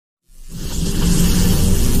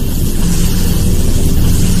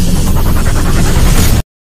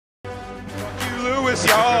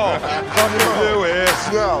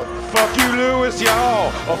out. Fuck you, Lewis,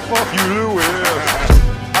 y'all. Oh, fuck you, Lewis.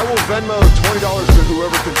 I will Venmo $20 to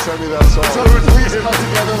whoever can send me that song. So please cut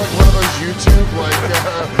together like one of those YouTube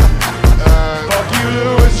fuck you,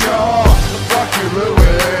 Lewis, y'all. Fuck you,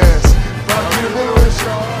 Lewis. Fuck you, Lewis,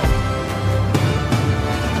 y'all.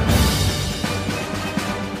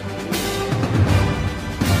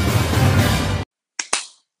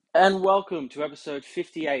 And welcome to episode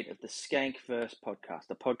 58 of the Skankverse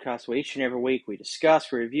podcast, a podcast where each and every week we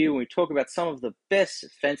discuss, we review, and we talk about some of the best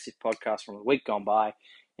offensive podcasts from the week gone by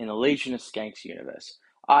in the Legion of Skanks universe.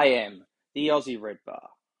 I am the Aussie Red Bar,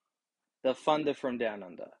 the Thunder from Down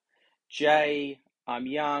Under. Jay, I'm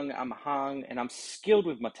young, I'm hung, and I'm skilled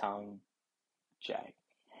with my tongue. Jay.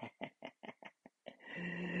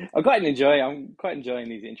 I'm quite enjoying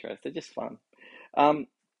these intros. They're just fun.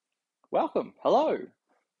 Welcome. Hello.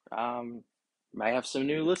 May have some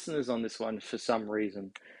new listeners on this one for some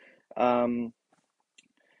reason. No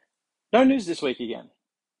news this week again.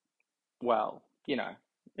 Well, you know,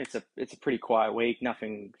 it's a pretty quiet week.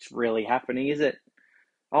 Nothing's really happening, is it?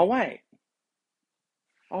 Oh wait,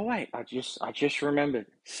 I just remembered.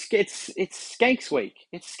 It's Skanks week.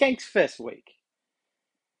 It's Skanks Fest week.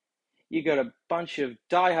 You got a bunch of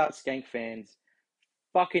diehard Skank fans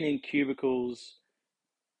fucking in cubicles,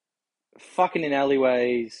 fucking in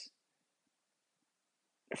alleyways,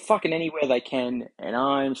 fucking anywhere they can, and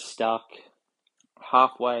I'm stuck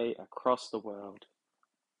halfway across the world.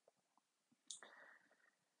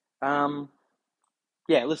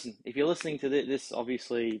 Yeah, listen, if you're listening to this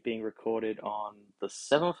obviously being recorded on the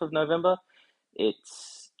 7th of November,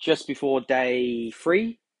 it's just before day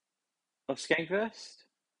 3 of Skankfest.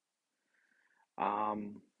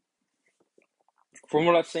 From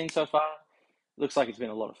what I've seen so far, it looks like it's been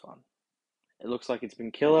a lot of fun. It looks like it's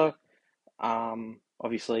been killer.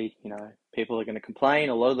 Obviously, you know, people are going to complain.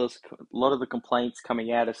 A lot of the complaints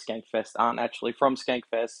coming out of Skankfest aren't actually from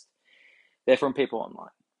Skankfest. They're from people online.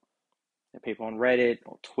 They're people on Reddit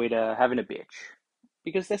or Twitter having a bitch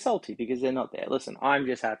because they're salty because they're not there. Listen, I'm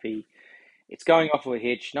just happy. It's going off of a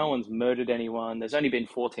hitch. No one's murdered anyone. There's only been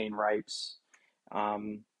 14 rapes.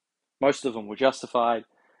 Most of them were justified.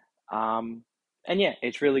 And yeah,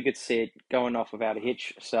 it's really good to see it going off without a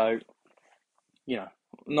hitch. So, you know,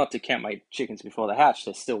 not to count my chickens before they hatch,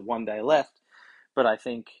 there's still one day left. But I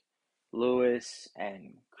think Lewis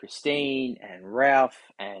and Christine and Ralph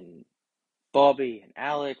and Bobby and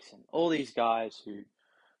Alex and all these guys who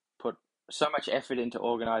put so much effort into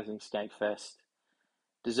organizing Skankfest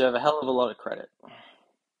deserve a hell of a lot of credit.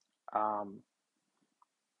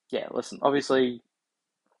 Yeah, listen, obviously,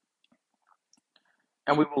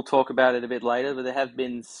 and we will talk about it a bit later, but there have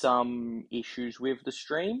been some issues with the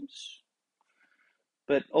streams.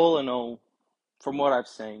 But all in all, from what I've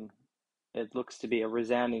seen, it looks to be a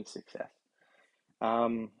resounding success.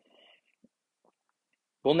 We'll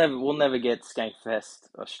never get Skankfest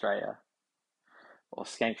Australia or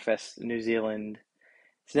Skankfest New Zealand.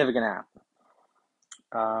 It's never going to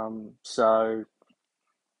happen. So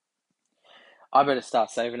I better start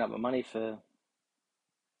saving up my money for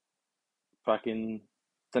fucking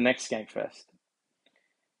the next Skankfest,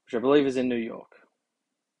 which I believe is in New York.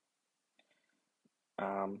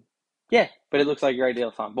 Yeah, but it looks like a great deal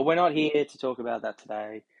of fun. But we're not here to talk about that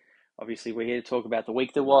today. Obviously, we're here to talk about the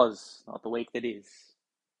week that was, not the week that is.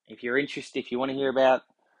 If you're interested, if you want to hear about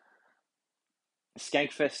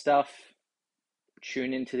Skankfest stuff,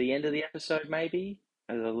 tune into the end of the episode maybe,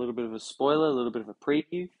 as a little bit of a spoiler, a little bit of a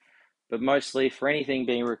preview. But mostly, for anything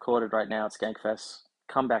being recorded right now at Skankfest,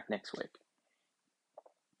 come back next week.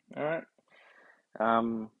 All right.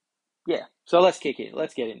 Yeah. So let's kick it.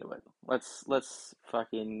 Let's get into it. Let's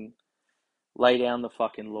fucking lay down the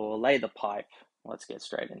fucking law, lay the pipe. Let's get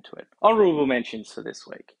straight into it. Honorable mentions for this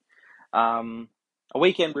week. A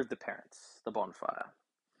weekend with the parents, the bonfire.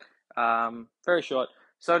 Very short.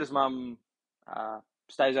 So does Mum.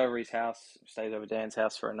 Stays over his house, stays over Dan's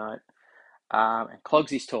house for a night, and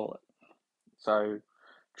clogs his toilet. So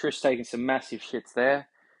Trish's taking some massive shits there.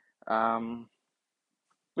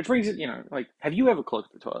 Which brings it, you know, like, have you ever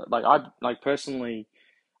clogged the toilet? Like, I've personally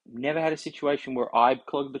never had a situation where I've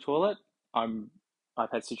clogged the toilet. I've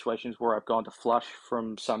had situations where I've gone to flush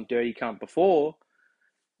from some dirty cunt before,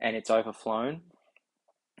 and it's overflown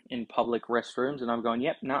in public restrooms, and I'm going,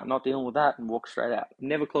 yep, no, not dealing with that, and walk straight out.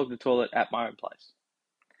 Never clogged the toilet at my own place.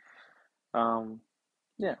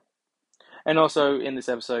 Yeah. And also in this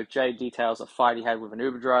episode, Jay details a fight he had with an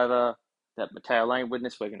Uber driver that Mateo Lane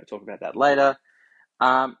witnessed. We're going to talk about that later.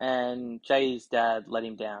 And Jay's dad let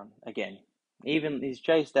him down again.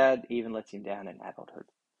 Jay's dad even lets him down in adulthood.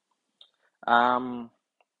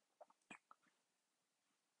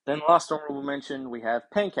 Then last honorable mention, we have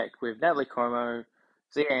Pancake with Natalie Como,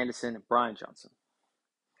 Zia Anderson, and Brian Johnson.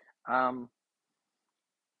 And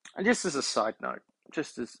just as a side note,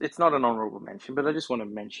 it's not an honorable mention, but I just want to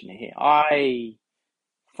mention it here. I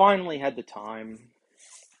finally had the time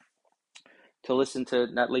to listen to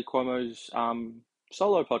Natalie Cuomo's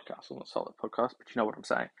solo podcast. Well, not solo podcast, but you know what I'm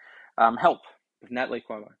saying. Help with Natalie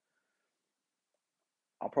Cuomo.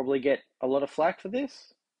 I'll probably get a lot of flack for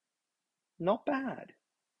this. Not bad.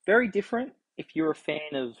 Very different if you're a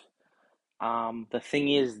fan of The Thing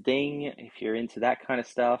Is Ding, if you're into that kind of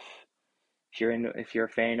stuff. If you're a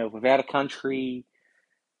fan of Without a Country,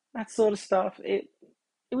 that sort of stuff. It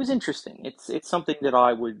was interesting. It's something that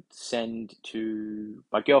I would send to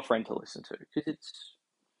my girlfriend to listen to because it's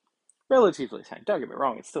relatively the same. Don't get me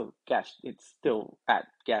wrong. It's still Gas. It's still at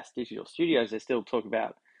Gas Digital Studios. They still talk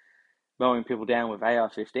about mowing people down with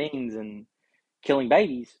AR-15s and killing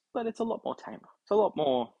babies, but it's a lot more tamer. It's a lot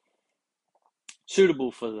more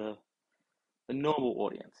suitable for the normal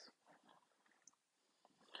audience.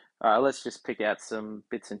 All right, let's just pick out some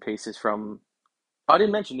bits and pieces from. I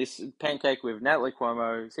didn't mention this Pancake with Natalie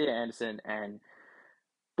Cuomo, Zia Anderson, and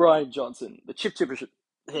Brian Johnson. The Chip Chipperson.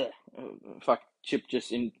 Yeah, fuck, Chip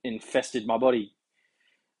just infested my body.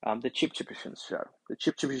 The Chip Chipperson show. The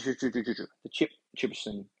Chip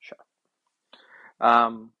Chipperson show.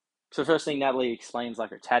 So first thing, Natalie explains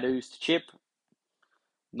like her tattoos to Chip.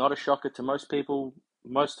 Not a shocker to most people.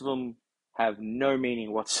 Most of them have no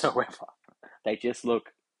meaning whatsoever. They just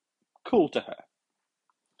look cool to her.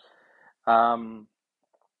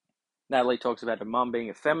 Natalie talks about her mum being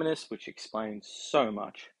a feminist, which explains so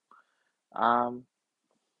much. And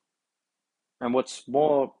what's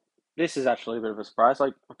more, this is actually a bit of a surprise.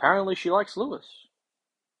 Like, apparently she likes Lewis.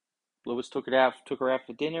 Lewis took her out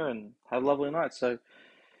for dinner and had a lovely night. So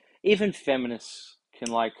even feminists can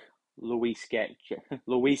like Luis Gay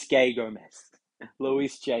Gomez.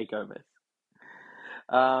 Luis J. Gomez.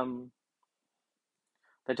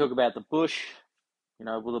 They talk about the bush. You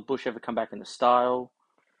know, will the bush ever come back into style?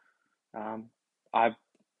 I've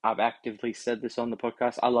actively said this on the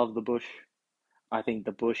podcast. I love the bush. I think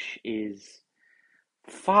the bush is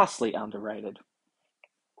vastly underrated.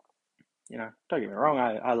 You know, don't get me wrong.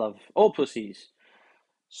 I love all pussies.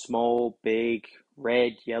 Small, big,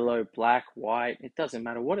 red, yellow, black, white. It doesn't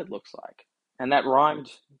matter what it looks like. And that rhymed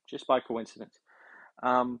just by coincidence.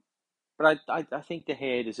 But I think the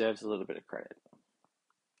hair deserves a little bit of credit.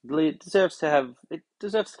 It deserves to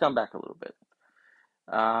come back a little bit.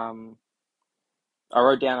 I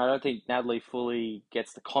wrote down, I don't think Natalie fully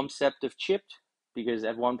gets the concept of chipped because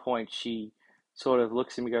at one point she sort of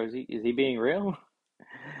looks at me and goes, is he being real?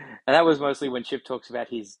 And that was mostly when Chip talks about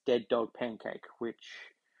his dead dog Pancake, which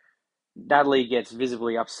Natalie gets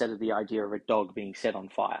visibly upset at the idea of a dog being set on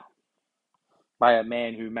fire by a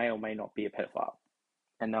man who may or may not be a pedophile.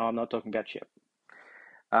 And no, I'm not talking about Chip.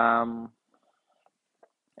 And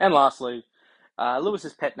lastly,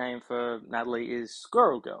 Lewis's pet name for Natalie is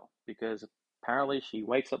Squirrel Girl because apparently she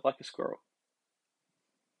wakes up like a squirrel.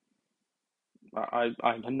 I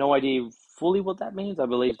have no idea fully what that means. I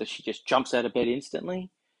believe that she just jumps out of bed instantly.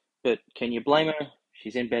 But can you blame her?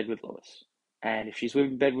 She's in bed with Lewis. And if she's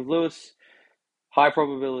in bed with Lewis, high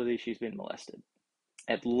probability she's been molested.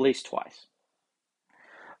 At least twice.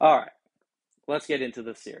 Alright, let's get into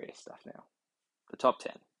the serious stuff now. The top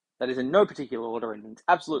 10. That is in no particular order and means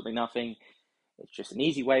absolutely nothing. It's just an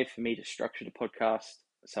easy way for me to structure the podcast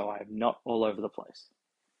so I'm not all over the place.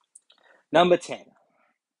 Number 10.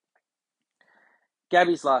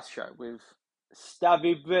 Gabby's last show with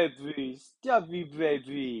Stavros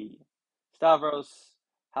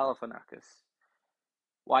Halifanakis,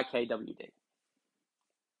 YKWD.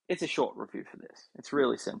 It's a short review for this. It's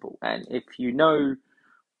really simple. And if you know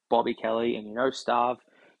Bobby Kelly and you know Stav,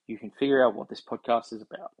 you can figure out what this podcast is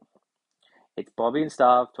about. It's Bobby and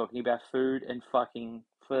Stav talking about food and fucking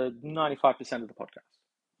for 95% of the podcast.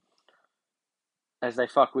 As they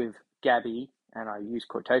fuck with Gabby, and I use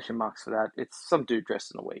quotation marks for that, it's some dude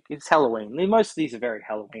dressed in a wig. It's Halloween. Most of these are very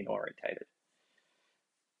Halloween orientated.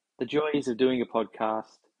 The joys of doing a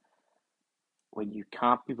podcast when you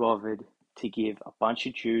can't be bothered to give a bunch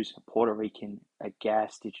of Jews and Puerto Rican a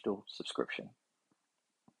gas digital subscription.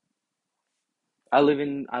 I live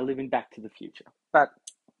in Back to the Future, but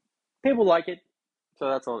people like it, so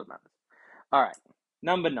that's all that matters. All right,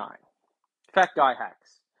 number 9, Fat Guy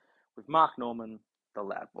Hacks with Mark Norman, the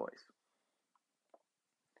Loud Boys.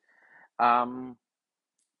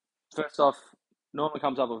 First off, Norman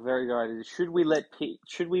comes up with a very good idea. Should we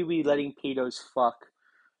be letting pedos fuck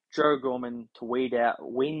Joe Gorman to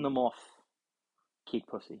wean them off kid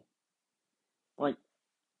pussy? Like,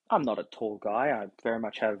 I'm not a tall guy. I very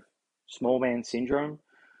much have small man syndrome.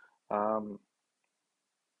 Um,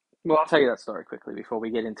 well, I'll tell you that story quickly before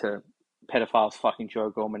we get into pedophiles fucking Joe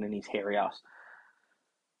Gorman and his hairy ass.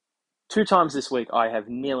 2 times this week, I have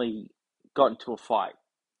nearly got into a fight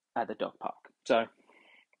at the dog park. So,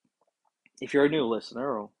 if you're a new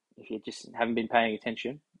listener or if you just haven't been paying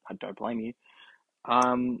attention, I don't blame you.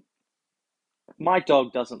 My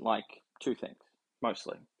dog doesn't like two things,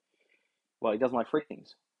 mostly. Well, he doesn't like three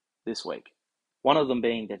things this week. One of them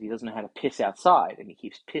being that he doesn't know how to piss outside and he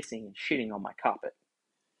keeps pissing and shitting on my carpet.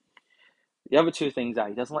 The other two things are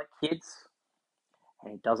he doesn't like kids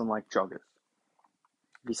and he doesn't like joggers.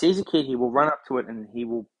 If he sees a kid, he will run up to it and he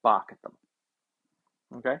will bark at them.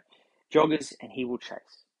 Okay? Joggers and he will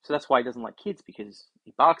chase. So that's why he doesn't like kids, because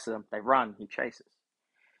he barks at them, they run, he chases.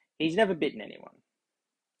 He's never bitten anyone.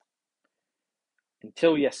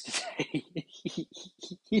 Until yesterday.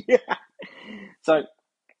 Yeah. So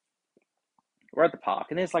we're at the park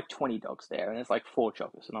and there's like 20 dogs there and there's like 4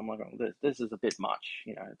 joggers. And I'm like, oh, this is a bit much.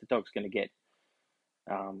 You know, the dog's going to get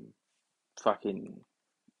fucking,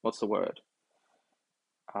 what's the word?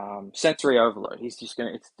 Sensory overload. He's just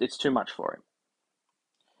going to, it's too much for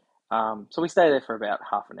him. So we stay there for about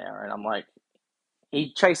half an hour and I'm like,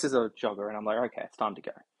 he chases a jogger and I'm like, okay, it's time to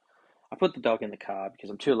go. I put the dog in the car because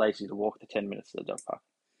I'm too lazy to walk the 10 minutes to the dog park.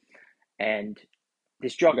 And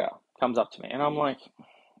this jogger comes up to me and I'm like,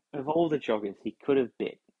 of all the joggers he could have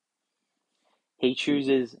bit, he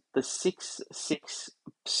chooses the 6'6"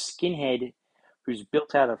 skinhead who's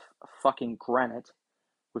built out of fucking granite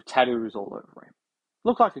with tattoos all over him.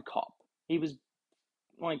 Looked like a cop. He was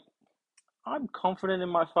like, I'm confident in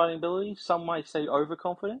my fighting ability. Some might say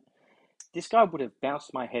overconfident. This guy would have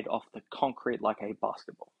bounced my head off the concrete like a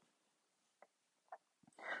basketball.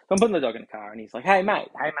 So I'm putting the dog in the car and he's like, hey mate.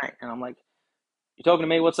 And I'm like, you talking to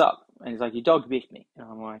me? What's up? And he's like, your dog bit me. And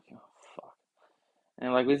I'm like, oh fuck. And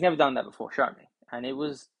I'm like, we've never done that before. Show me. And he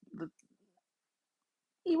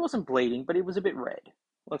wasn't bleeding, but he was a bit red.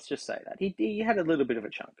 Let's just say that. He had a little bit of a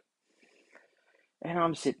chunk. And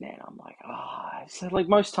I'm sitting there and I'm like, so like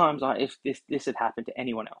most times if this had happened to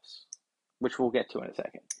anyone else, which we'll get to in a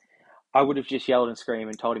second, I would have just yelled and screamed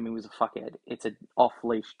and told him he was a fuckhead. It's an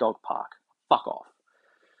off-leash dog park. Fuck off.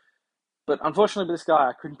 But unfortunately with this guy,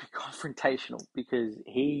 I couldn't be confrontational because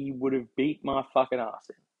he would have beat my fucking ass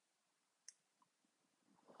in.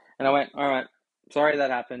 And I went, all right, sorry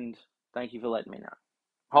that happened. Thank you for letting me know.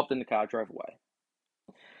 Hopped in the car, drove away.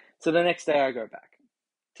 So the next day I go back.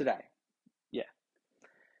 Today. Yeah.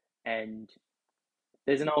 And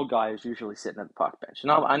there's an old guy who's usually sitting at the park bench.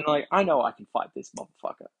 And I'm like, I know I can fight this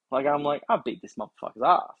motherfucker. Like, I'm like, I'll beat this motherfucker's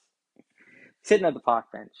ass. Sitting at the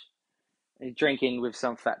park bench, drinking with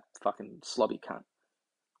some fat fucking slobby cunt.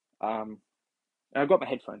 And I've got my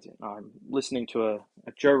headphones in. I'm listening to a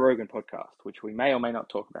Joe Rogan podcast, which we may or may not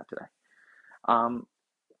talk about today.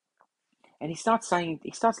 And he starts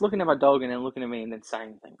looking at my dog and then looking at me and then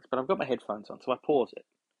saying things. But I've got my headphones on, so I pause it.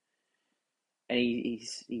 And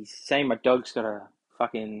he's saying my dog's got a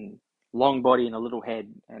fucking long body and a little head.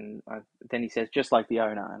 And then he says, just like the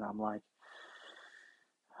owner. And I'm like,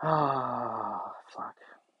 oh, fuck.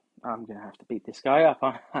 I'm going to have to beat this guy up.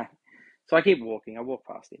 So I keep walking. I walk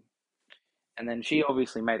past him. And then she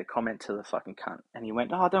obviously made a comment to the fucking cunt. And he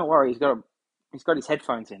went, oh, don't worry. He's got his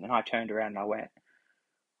headphones in. And I turned around and I went,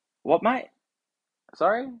 what, mate?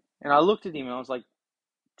 Sorry? And I looked at him and I was like,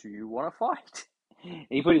 do you want to fight? And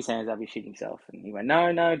he put his hands up, he shit himself. And he went,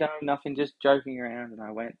 no, nothing, just joking around. And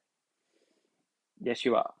I went, yes,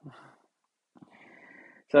 you are.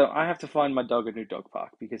 So I have to find my dog a new dog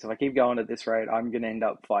park, because if I keep going at this rate, I'm going to end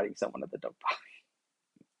up fighting someone at the dog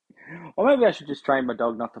park. Or maybe I should just train my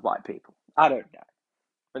dog not to bite people. I don't know.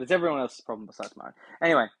 But it's everyone else's problem besides mine.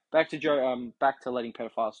 Anyway, back to letting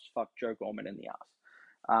pedophiles fuck Joe Gorman in the ass.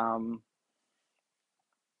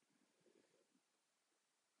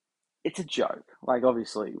 It's a joke. Like,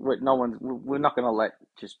 obviously, we're not going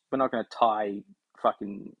to tie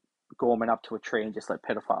fucking Gorman up to a tree and just let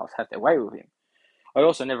pedophiles have their way with him. I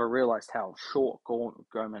also never realized how short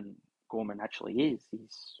Gorman actually is.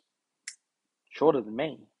 He's shorter than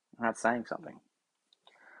me, and that's saying something.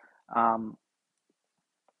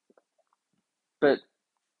 But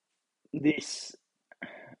it's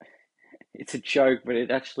a joke, but it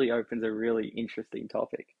actually opens a really interesting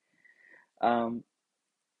topic.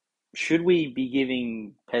 Should we be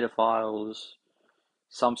giving pedophiles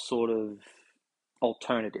some sort of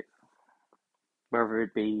alternative, whether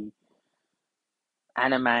it be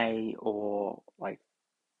anime or like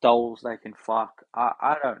dolls they can fuck?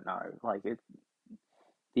 I don't know. Like,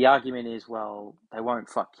 the argument is, well, they won't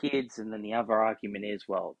fuck kids, and then the other argument is,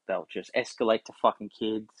 well, they'll just escalate to fucking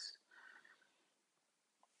kids.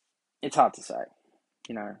 It's hard to say,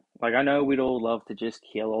 you know. Like, I know we'd all love to just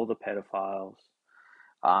kill all the pedophiles.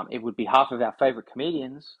 It would be half of our favorite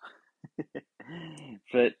comedians,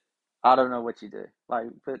 but I don't know what you do. Like,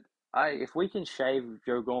 but if we can shave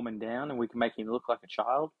Joe Gorman down and we can make him look like a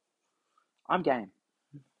child, I'm game.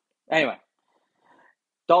 Anyway,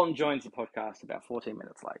 Dalton joins the podcast about 14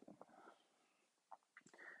 minutes late.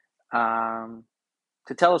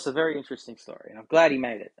 To tell us a very interesting story, and I'm glad he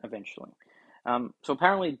made it eventually. So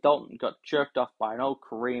apparently Dalton got jerked off by an old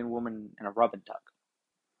Korean woman in a rub and tug.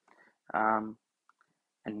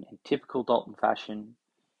 And in typical Dalton fashion,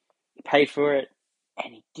 he paid for it,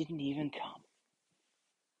 and he didn't even come.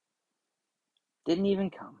 Didn't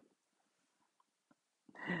even come.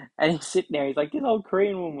 And he's sitting there, he's like, this old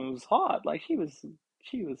Korean woman was hot. Like, she was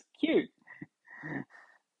cute.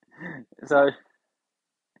 So,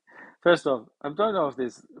 first off, I don't know if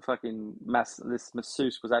this this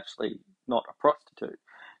masseuse was actually not a prostitute.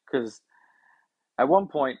 Because at one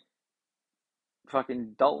point,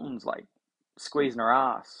 fucking Dalton's like squeezing her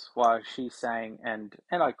ass while she's saying, and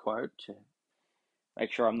I quote, to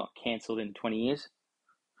make sure I'm not cancelled in 20 years,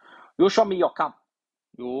 you show me your cum.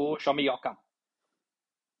 You show me your cum.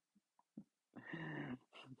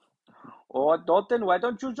 Oh, Dalton, why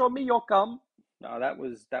don't you show me your cum? No, that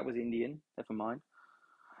was Indian. Never mind.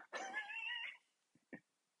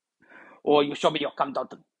 Or you show me your cum,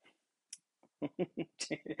 Dalton.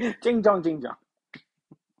 Jing jong, jing jong.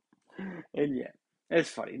 And yeah, it's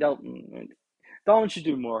funny. Dalton should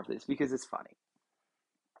do more of this because it's funny.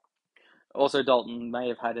 Also, Dalton may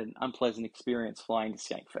have had an unpleasant experience flying to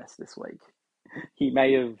Skankfest this week. He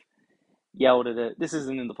may have yelled at it. This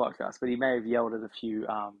isn't in the podcast, but he may have yelled at a few.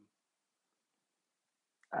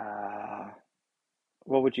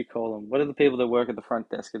 What would you call them? What are the people that work at the front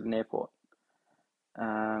desk at an airport?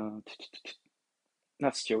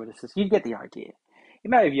 Not stewardesses. You get the idea. He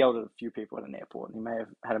may have yelled at a few people at an airport, and he may have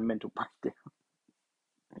had a mental breakdown.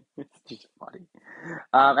 It's just funny.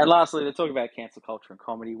 And lastly, they talk about cancel culture and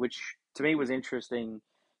comedy, which to me was interesting,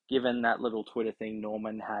 given that little Twitter thing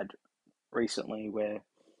Norman had recently, where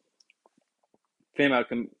female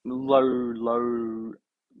low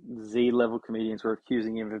Z level comedians were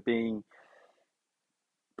accusing him of being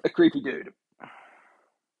a creepy dude.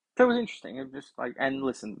 So it was interesting. It was just like, and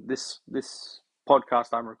listen, this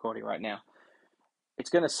podcast I'm recording right now, it's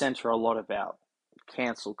going to center a lot about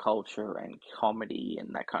cancel culture and comedy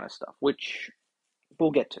and that kind of stuff, which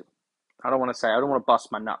we'll get to. I don't want to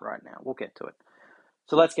bust my nut right now. We'll get to it.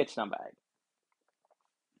 So let's get to number 8.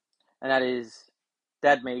 And that is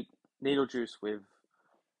Dad Meat, Needle Juice with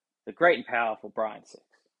the great and powerful Brian Six.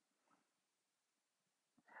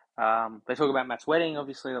 They talk about Matt's wedding,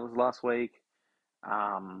 obviously, that was last week.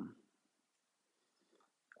 Who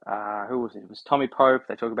was it? It was Tommy Pope.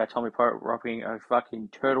 They talk about Tommy Pope rocking a fucking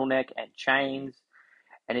turtleneck and chains,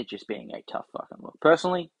 and it just being a tough fucking look.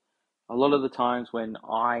 Personally, a lot of the times when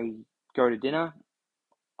I go to dinner,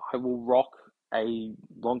 I will rock a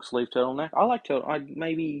long sleeve turtleneck. I like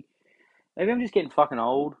maybe I'm just getting fucking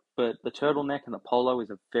old, but the turtleneck and the polo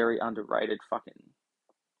is a very underrated fucking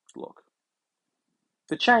look.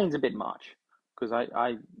 The chain's a bit much, because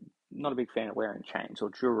I'm not a big fan of wearing chains or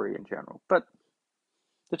jewelry in general, but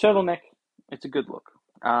the turtleneck, it's a good look.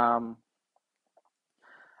 I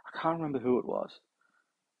can't remember who it was.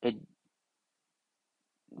 It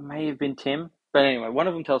may have been Tim, but anyway, one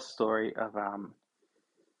of them tells the story of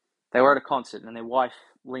they were at a concert and their wife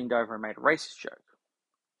leaned over and made a racist joke,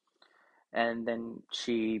 and then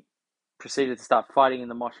she proceeded to start fighting in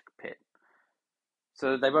the mosh pit.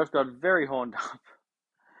 So they both got very horned up,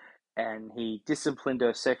 and he disciplined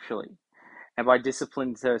her sexually. And by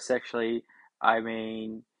disciplined her sexually, I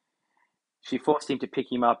mean she forced him to pick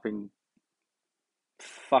him up and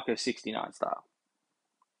fuck her 69 style.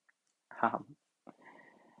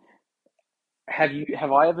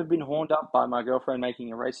 Have I ever been horned up by my girlfriend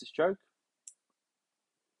making a racist joke?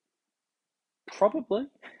 Probably.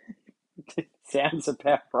 Sounds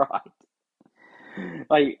about right.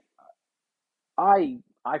 Like, I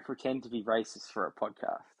pretend to be racist for a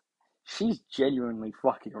podcast. She's genuinely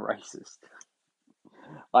fucking racist.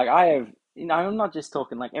 Like, I'm not just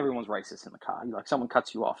talking like everyone's racist in the car. Like, someone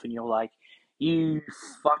cuts you off and you're like, you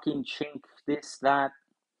fucking chink, this, that.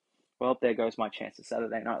 Well, there goes my chance at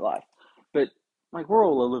Saturday Night Live. But, like, we're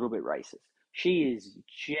all a little bit racist. She is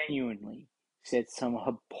genuinely said some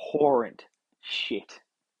abhorrent shit.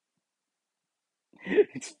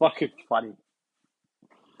 It's fucking funny.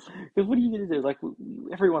 Because what are you going to do? Like,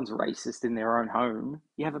 everyone's racist in their own home.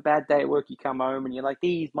 You have a bad day at work, you come home, and you're like,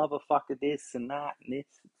 these motherfucker this and that and this.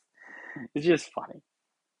 It's just funny.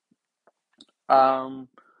 Um,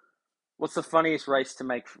 what's the funniest race to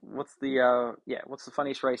make? What's the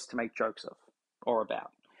funniest race to make jokes of or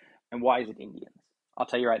about? And why is it Indians? I'll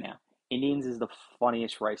tell you right now. Indians is the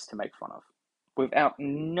funniest race to make fun of. Without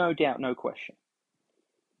no doubt, no question.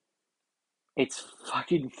 It's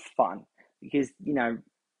fucking fun. Because,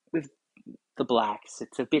 with the blacks,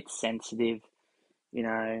 it's a bit sensitive, you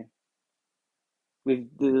know.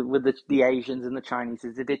 With the Asians and the Chinese,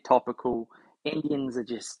 it's a bit topical. Indians are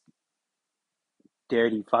just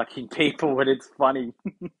dirty fucking people, but it's funny.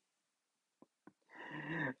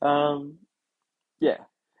 Um, yeah.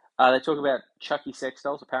 They talk about Chucky sex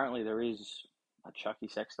dolls. Apparently, there is a Chucky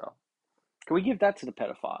sex doll. Can we give that to the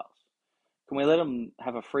pedophiles? Can we let them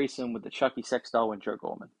have a threesome with the Chucky sex doll and Joe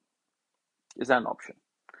Gorman? Is that an option?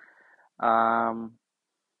 Um,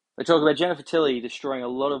 they talk about Jennifer Tilly destroying a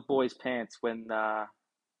lot of boys' pants when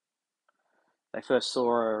they first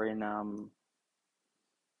saw her in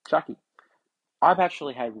Chucky. I've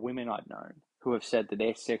actually had women I've known who have said that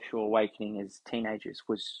their sexual awakening as teenagers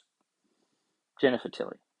was Jennifer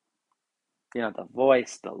Tilly. The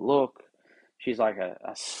voice, the look. She's like a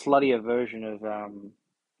sluttier version of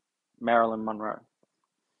Marilyn Monroe.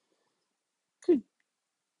 She's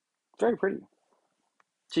very pretty.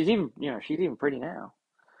 She's even pretty now.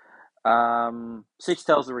 Six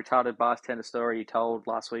tells the retarded bartender story he told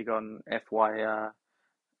last week on FYI.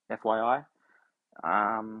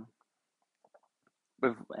 Um,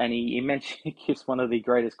 and he mentioned he gives one of the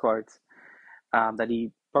greatest quotes that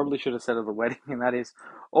he probably should have said at the wedding, and that is,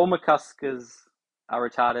 "All McCuskers are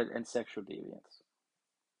retarded and sexual deviants."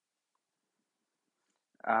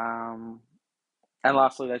 Um, and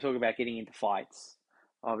lastly, they talk about getting into fights,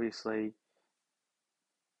 obviously,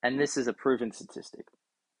 and this is a proven statistic.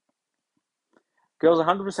 Girls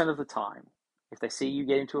 100% of the time, if they see you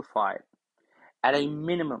get into a fight, at a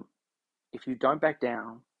minimum, if you don't back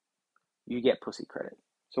down, you get pussy credit.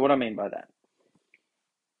 So what I mean by that,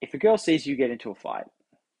 if a girl sees you get into a fight,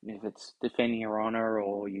 if it's defending your honor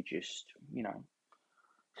or you just,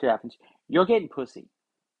 shit happens, you're getting pussy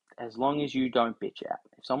as long as you don't bitch out.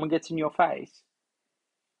 If someone gets in your face,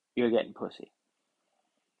 you're getting pussy.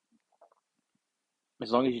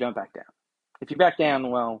 As long as you don't back down. If you back down,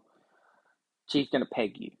 well, she's going to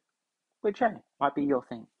peg you. Which, hey, might be your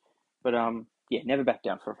thing. But, yeah, never back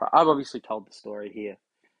down for a fight. I've obviously told the story here,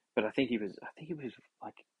 but I think it was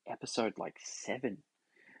like episode 7.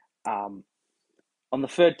 On the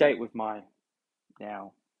third date with my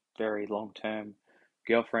now very long-term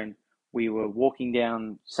girlfriend, we were walking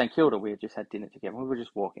down St Kilda. We had just had dinner together. We were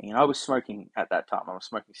just walking, and I was smoking at that time. I was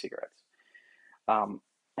smoking cigarettes. And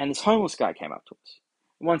this homeless guy came up to us.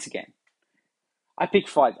 Once again, I pick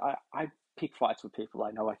fights. I pick fights with people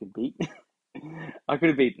I know I can beat. I could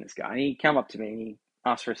have beaten this guy, and he came up to me and he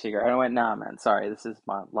asked for a cigarette. And I went, "Nah, man, sorry, this is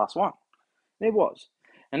my last one." And it was,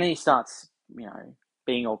 and then he starts,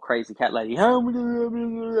 being all crazy cat lady,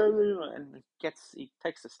 and he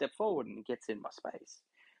takes a step forward and gets in my space.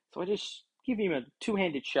 So I just give him a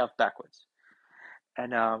two-handed shove backwards,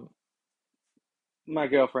 and my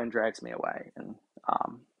girlfriend drags me away, and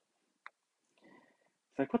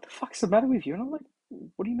it's like, "What the fuck's the matter with you?" And I'm like,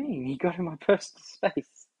 "What do you mean? You got in my personal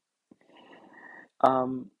space."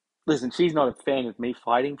 Listen, she's not a fan of me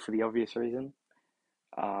fighting for the obvious reason.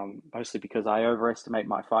 Mostly because I overestimate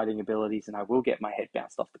my fighting abilities and I will get my head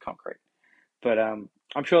bounced off the concrete. But I'm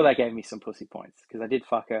sure that gave me some pussy points because I did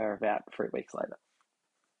fuck her about 3 weeks later.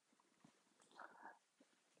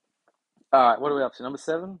 All right, what are we up to? Number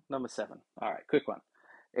 7? Number 7. All right, quick one.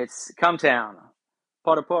 It's Cumtown,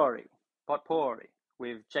 Potpourri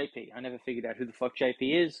with JP. I never figured out who the fuck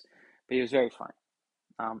JP is, but he was very funny.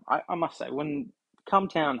 I must say, when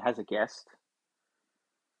Cumtown has a guest,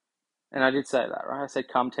 and I did say that, right? I said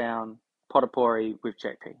Cumtown, Potpourri with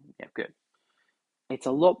JP. Yeah, good. It's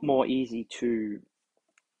a lot more easy to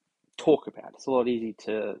talk about. It's a lot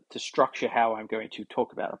easier to structure how I'm going to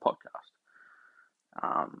talk about a podcast.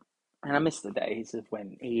 And I miss the days of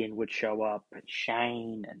when Ian would show up and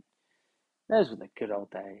Shane, and those were the good old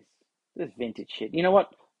days. This vintage shit. You know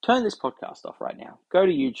what? Turn this podcast off right now. Go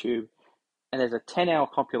to YouTube, and there's a 10-hour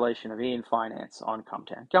compilation of Ian Finance on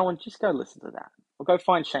Cumtown. Just go listen to that. Or go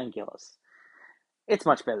find Shane Gillis. It's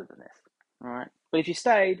much better than this. All right? But if you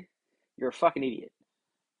stayed, you're a fucking idiot.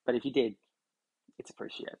 But if you did, it's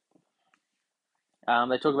appreciated.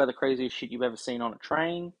 They talk about the craziest shit you've ever seen on a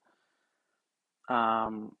train.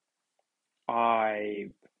 I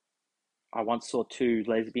once saw two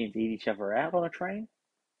lesbians eat each other out on a train.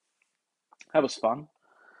 That was fun.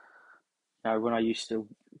 when I used to,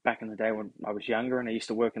 back in the day when I was younger and I used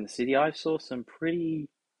to work in the city, I saw some pretty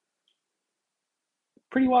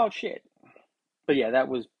wild shit. But yeah, that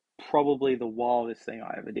was probably the wildest thing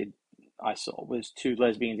I ever did. I saw was two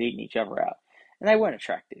lesbians eating each other out, and they weren't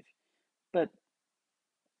attractive, but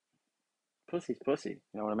pussy's pussy.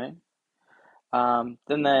 You know what I mean?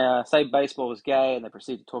 Then they say baseball was gay, and they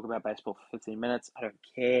proceed to talk about baseball for 15 minutes. I don't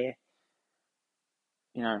care.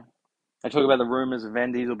 You know, they talk about the rumors of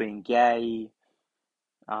Vin Diesel being gay,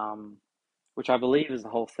 which I believe is the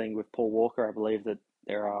whole thing with Paul Walker. I believe that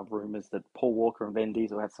there are rumors that Paul Walker and Vin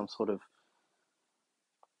Diesel had some sort of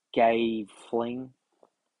gay fling,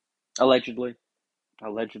 allegedly.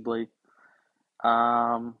 Allegedly.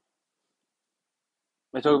 Um,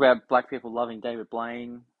 they talk about black people loving David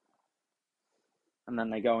Blaine, and then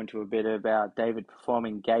they go into a bit about David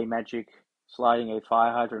performing gay magic, sliding a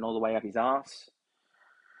fire hydrant all the way up his ass.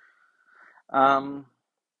 And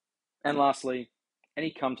lastly,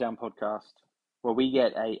 any Come Down podcast where we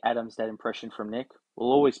get a Adam's Dad impression from Nick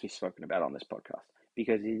will always be spoken about on this podcast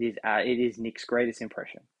because it is Nick's greatest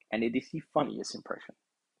impression, and it is the funniest impression.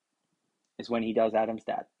 Is when he does Adam's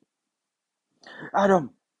dad.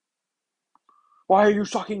 Adam, why are you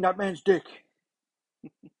sucking that man's dick?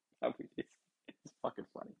 It's fucking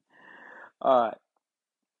funny. All right.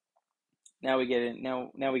 Now we get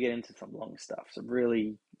into some long stuff, some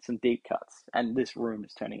deep cuts, and this room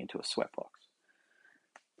is turning into a sweatbox.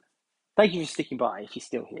 Thank you for sticking by if you're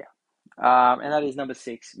still here. And that is number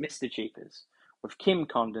 6, Mr. Cheapers, with Kim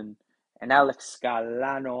Condon and Alex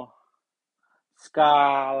Scalano.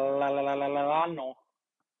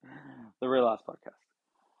 The Real Life Podcast.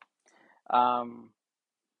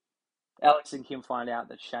 Alex and Kim find out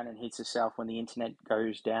that Shannon hits herself when the internet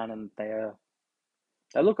goes down, and they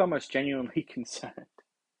look almost genuinely concerned.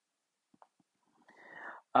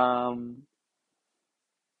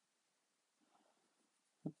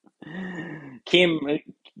 Kim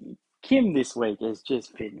this week has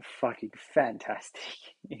just been fucking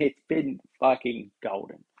fantastic. It's been fucking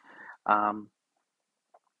golden.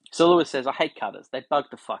 So Lewis says, I hate cutters. They bug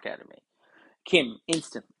the fuck out of me. Kim,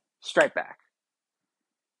 instantly, straight back.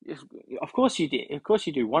 Of course you did. Of course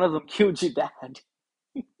you do. One of them killed your dad.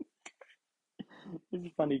 It's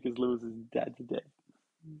funny because Lewis's dad's dead.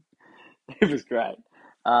 It was great.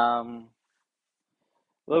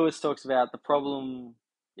 Lewis talks about the problem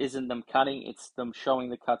isn't them cutting, it's them showing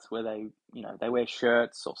the cuts where they wear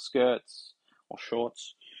shirts or skirts or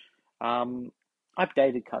shorts. I've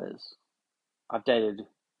dated cutters. I've dated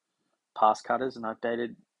past cutters, and I've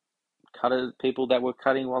dated people that were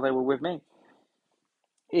cutting while they were with me.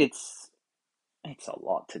 It's a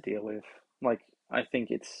lot to deal with. Like, I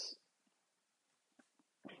think I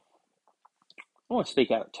don't want to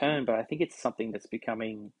speak out of turn, but I think it's something that's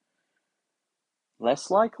becoming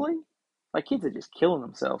less likely. Like, kids are just killing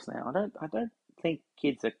themselves now. I don't think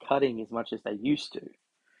kids are cutting as much as they used to.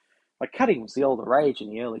 Like, cutting was the older rage in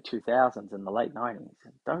the early 2000s and the late 90s. I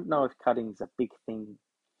don't know if cutting's a big thing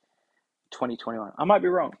 2021. I might be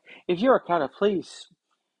wrong. If you're a cutter, please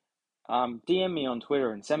DM me on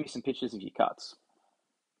Twitter and send me some pictures of your cuts.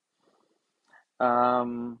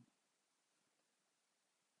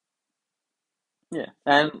 Yeah,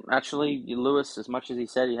 and actually, Lewis, as much as he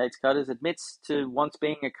said he hates cutters, admits to once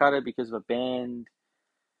being a cutter because of a band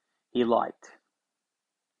he liked.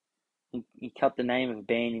 He cut the name of a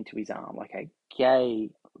band into his arm like a gay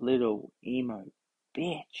little emo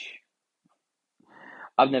bitch.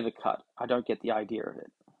 I've never cut. I don't get the idea of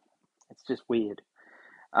it. It's just weird.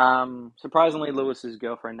 Surprisingly, Lewis's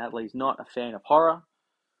girlfriend Natalie's not a fan of horror.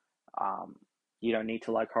 You don't need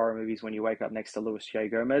to like horror movies when you wake up next to Louis J.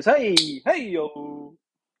 Gomez. Hey, yo!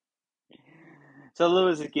 So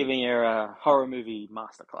Lewis is giving her a horror movie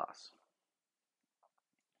masterclass,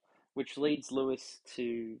 which leads Lewis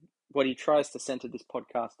to what he tries to center this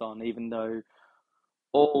podcast on, even though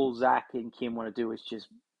all Zach and Kim want to do is just,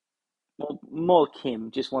 well, more Kim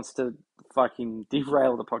just wants to fucking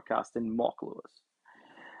derail the podcast and mock Lewis.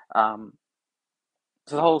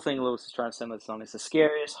 So the whole thing Lewis is trying to center this on is the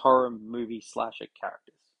scariest horror movie slasher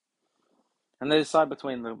characters. And they decide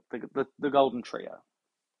between the golden trio.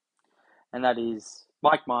 And that is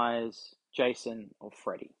Mike Myers, Jason, or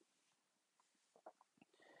Freddy.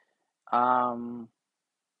 I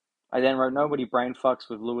then wrote, nobody brain fucks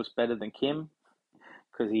with Lewis better than Kim,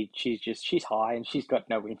 because she's high and she's got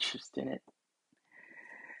no interest in it.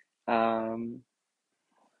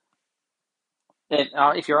 And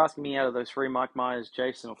if you're asking me out of those three, Mike Myers,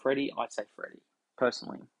 Jason, or Freddy, I'd say Freddy,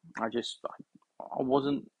 personally. I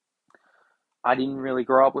didn't really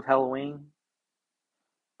grow up with Halloween.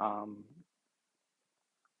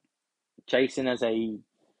 Jason as a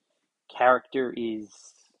character is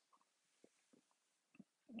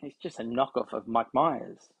he's just a knockoff of Mike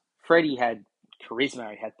Myers. Freddy had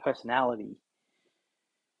charisma, he had personality,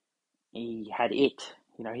 he had it.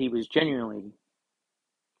 He was genuinely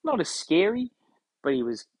not as scary, but he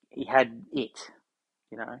had it.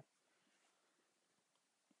 You know.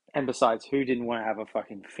 And besides, who didn't want to have a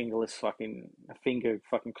fucking finger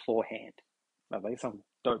fucking claw hand? Like some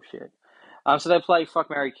dope shit. So they play Fuck,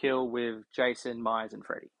 Marry, Kill with Jason, Myers, and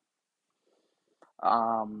Freddy.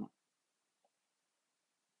 Um,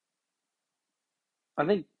 I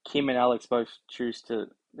think Kim and Alex both choose to.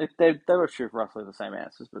 They both choose roughly the same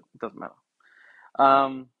answers, but it doesn't matter.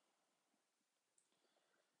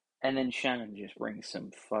 And then Shannon just brings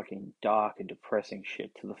some fucking dark and depressing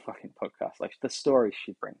shit to the fucking podcast. Like the stories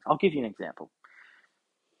she brings. I'll give you an example.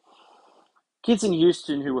 Kids in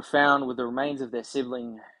Houston who were found with the remains of their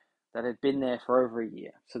sibling that had been there for over a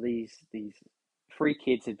year. So these three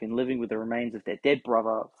kids had been living with the remains of their dead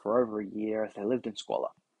brother for over a year as they lived in squalor.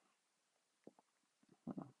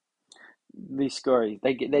 These stories,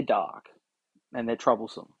 they're dark and they're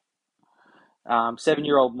troublesome.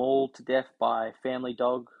 7-year-old mauled to death by a family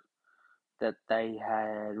dog that they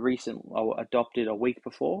had recently adopted a week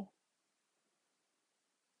before.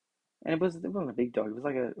 And it wasn't a big dog. It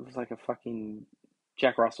was like a fucking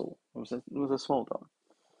Jack Russell. It was a small dog.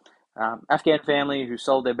 Afghan family who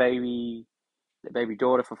sold their baby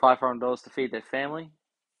daughter for $500 to feed their family,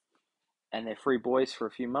 and their 3 boys for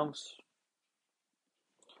a few months.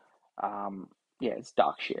 Yeah, it's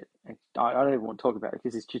dark shit. I don't even want to talk about it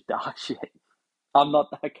because it's just dark shit. I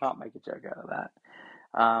can't make a joke out of that.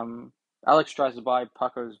 Alex tries to buy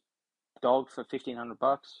Paco's dog for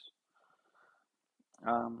 $1,500.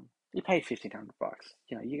 You pay $1,500.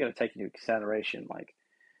 You got to take into consideration like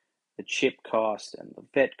the chip cost and the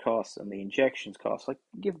vet cost and the injections cost. Like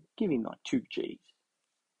give him like 2 G's.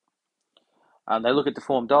 They look at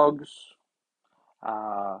deformed dogs.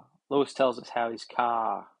 Lewis tells us how his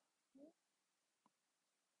car.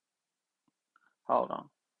 Hold on.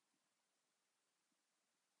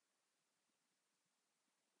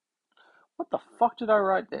 What the fuck did I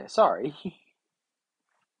write there? Sorry.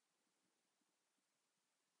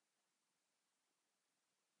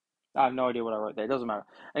 I have no idea what I wrote there. It doesn't matter.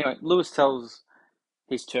 Anyway, Lewis tells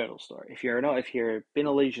his turtle story. If you've been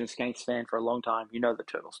a Legion of Skanks fan for a long time, you know the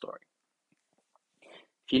turtle story.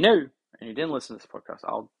 If you're new and you didn't listen to this podcast,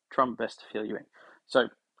 I'll try my best to fill you in. So,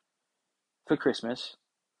 for Christmas,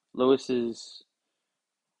 Lewis's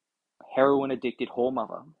heroin-addicted whore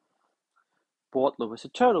mother bought Lewis a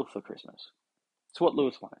turtle for Christmas. It's what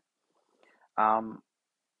Lewis wanted.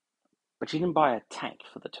 But she didn't buy a tank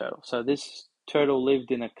for the turtle. So this turtle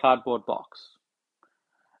lived in a cardboard box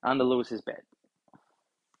under Lewis's bed.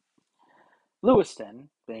 Lewis then,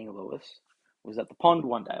 being Lewis, was at the pond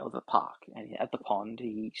one day, or the park, and at the pond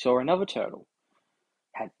he saw another turtle.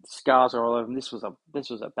 Had scars all over him. This was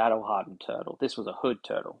a battle-hardened turtle. This was a hood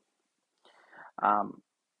turtle.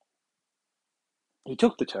 He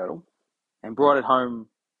took the turtle and brought it home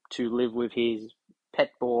to live with his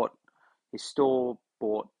his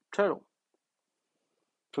store-bought turtle.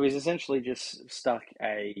 So he's essentially just stuck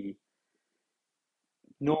a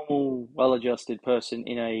normal, well-adjusted person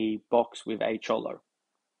in a box with a cholo.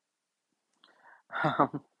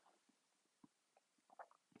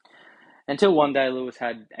 Until one day Lewis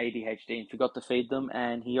had ADHD and forgot to feed them,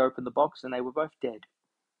 and he opened the box and they were both dead.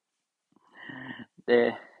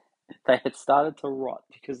 They had started to rot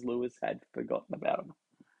because Lewis had forgotten about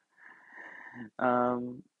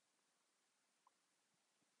them.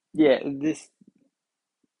 Yeah, this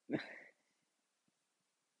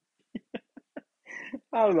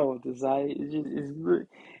I don't know what to say.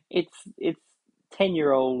 It's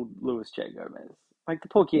 10-year-old Louis J. Gomez. Like the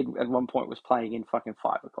poor kid at one point was playing in fucking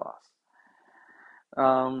fiberglass.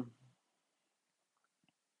 And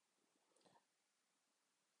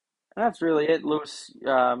that's really it. Lewis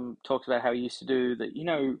talks about how he used to do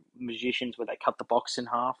magicians where they cut the box in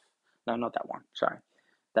half. No, not that one. Sorry,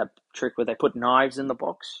 that trick where they put knives in the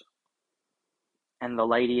box and the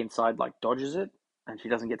lady inside like dodges it and she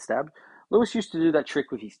doesn't get stabbed. Lewis used to do that trick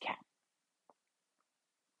with his cat.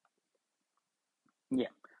 Yeah,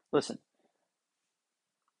 listen.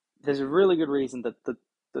 There's a really good reason that the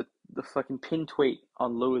fucking pin tweet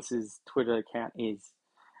on Lewis's Twitter account is,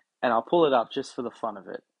 and I'll pull it up just for the fun of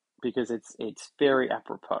it because it's very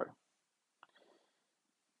apropos.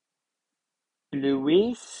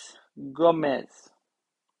 Luis Gomez,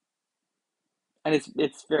 and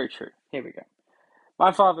it's very true. Here we go.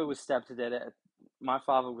 My father was stabbed to death. My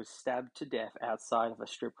father was stabbed to death outside of a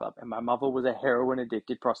strip club, and my mother was a heroin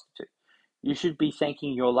addicted prostitute. You should be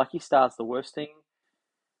thanking your lucky stars. The worst thing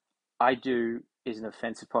I do is an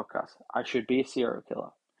offensive podcast. I should be a serial killer.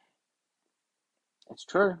 It's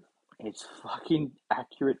true. It's fucking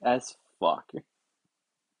accurate as fuck.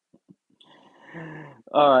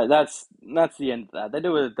 All right, that's the end of that. They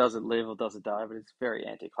do it. Does it live or does it die? But it's very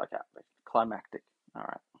anticlimactic. All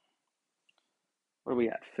right. What are we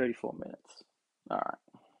at? 34 minutes. All right.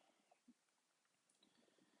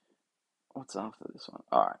 What's after this one?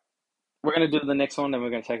 All right. We're gonna do the next one, then we're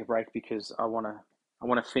gonna take a break because I wanna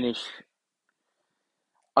finish.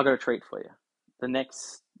 I got a treat for you. The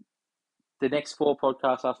next the next four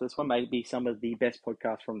podcasts after this one may be some of the best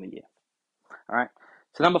podcasts from the year. All right.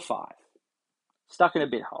 So number 5, Stuck in a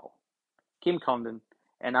Bit Hole. Kim Condon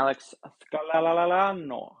and Alex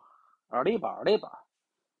Scalalano. Arriba.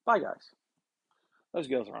 Bye, guys. Those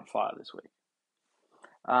girls are on fire this week.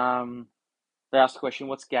 They asked the question,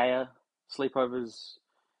 what's gayer? Sleepovers.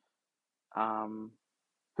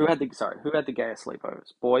 Who had the gayer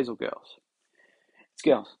sleepovers? Boys or girls? It's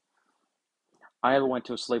girls. I never went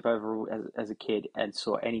to a sleepover as a kid and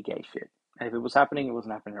saw any gay shit. And if it was happening, it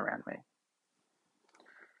wasn't happening around me.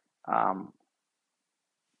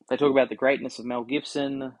 They talk about the greatness of Mel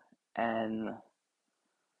Gibson and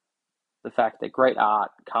the fact that great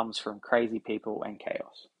art comes from crazy people and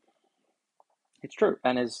chaos. It's true,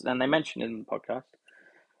 and they mentioned in the podcast,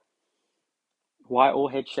 why all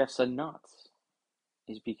head chefs are nuts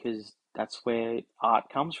is because that's where art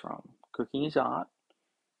comes from. Cooking is art.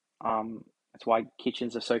 That's why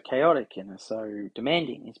kitchens are so chaotic and are so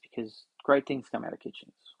demanding. Is because great things come out of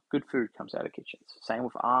kitchens. Good food comes out of kitchens. Same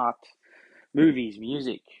with art, movies,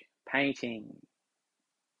 music, painting,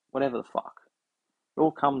 whatever the fuck. It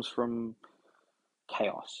all comes from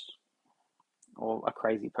chaos or a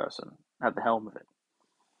crazy person at the helm of it.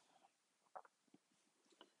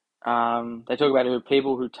 They talk about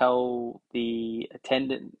people who tell the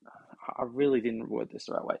attendant. I really didn't word this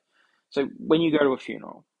the right way. So when you go to a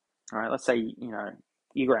funeral, all right, let's say your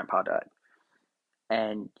grandpa died,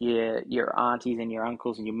 and your aunties and your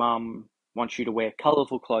uncles and your mum want you to wear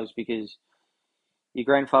colourful clothes because your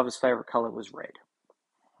grandfather's favourite colour was red.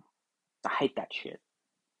 I hate that shit,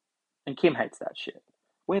 and Kim hates that shit.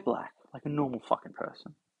 Wear black like a normal fucking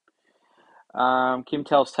person. Kim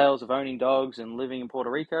tells tales of owning dogs and living in Puerto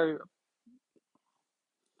Rico.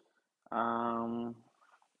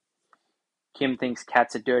 Kim thinks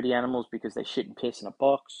cats are dirty animals because they shit and piss in a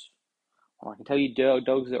box. Well, I can tell you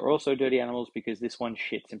dogs are also dirty animals because this one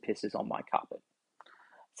shits and pisses on my carpet.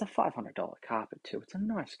 It's a $500 carpet too. It's a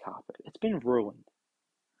nice carpet. It's been ruined.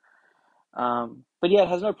 But yeah, it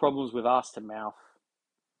has no problems with ass to mouth.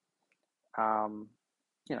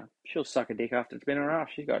 She'll suck a dick after it's been on her ass.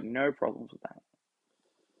 She's got no problems with that.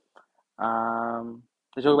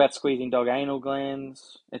 They talk about squeezing dog anal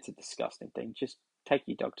glands. It's a disgusting thing. Just take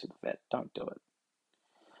your dog to the vet. Don't do it.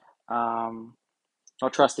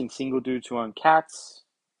 Not trusting single dudes who own cats,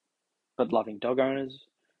 but loving dog owners.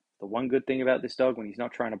 The one good thing about this dog, when he's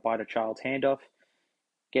not trying to bite a child's hand off,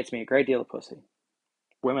 gets me a great deal of pussy.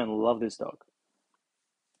 Women love this dog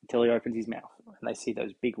until he opens his mouth and they see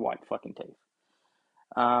those big white fucking teeth.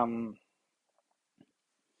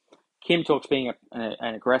 Kim talks being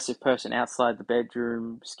an aggressive person outside the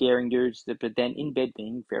bedroom, scaring dudes, but then in bed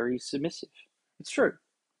being very submissive. It's true.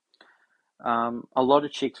 A lot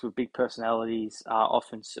of chicks with big personalities are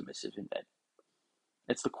often submissive in bed.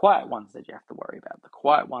 It's the quiet ones that you have to worry about. The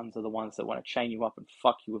quiet ones are the ones that want to chain you up and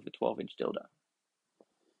fuck you with a 12-inch dildo.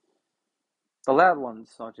 The loud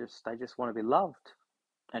ones they just want to be loved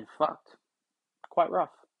and fucked. Quite rough.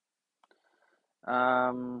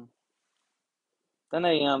 Then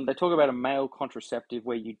they talk about a male contraceptive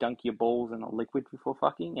where you dunk your balls in a liquid before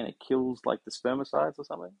fucking and it kills like the spermicides or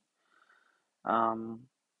something.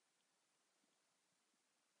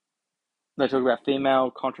 They talk about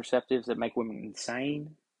female contraceptives that make women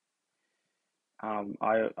insane.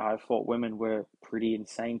 I thought women were pretty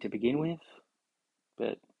insane to begin with,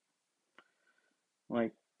 but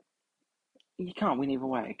like you can't win either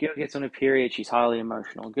way. A girl gets on her period, she's highly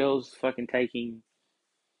emotional. A girl's fucking taking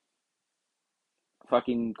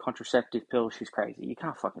fucking contraceptive pills, she's crazy. You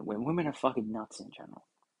can't fucking win. Women are fucking nuts in general.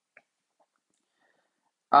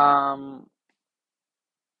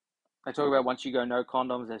 They talk about once you go no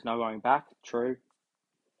condoms, there's no going back. True.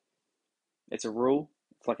 It's a rule.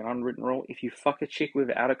 It's like an unwritten rule. If you fuck a chick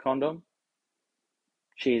without a condom,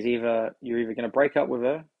 you're either going to break up with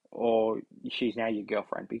her or she's now your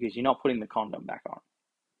girlfriend because you're not putting the condom back on.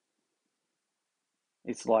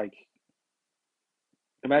 It's like,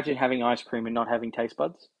 imagine having ice cream and not having taste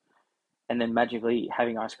buds, and then magically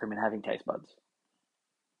having ice cream and having taste buds.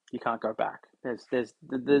 You can't go back.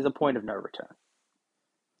 There's a point of no return.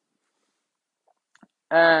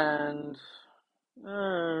 And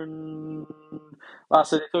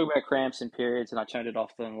so they talk about cramps and periods, and I turned it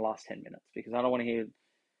off in the last 10 minutes because I don't want to hear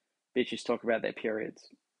bitches talk about their periods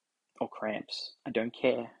or cramps. I don't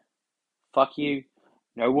care. Fuck you.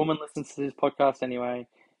 No woman listens to this podcast anyway.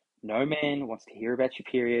 No man wants to hear about your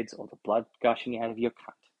periods or the blood gushing out of your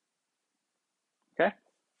cunt. Okay?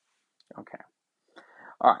 Okay.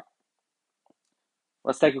 All right.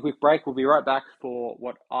 Let's take a quick break. We'll be right back for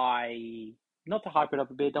not to hype it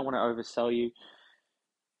up a bit, don't want to oversell you,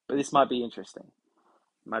 but this might be interesting.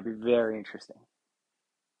 Might be very interesting.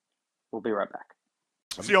 We'll be right back.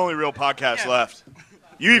 It's the only real podcast left.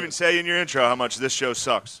 You even say in your intro how much this show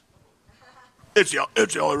sucks. It's the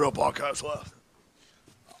only real podcast left.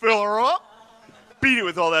 Fill her up. Beat it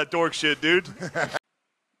with all that dork shit, dude.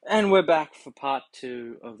 And we're back for part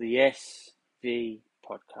 2 of the SV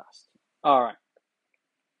podcast. All right.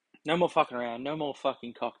 No more fucking around. No more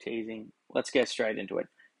fucking cock teasing. Let's get straight into it.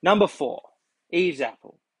 Number 4, Eve's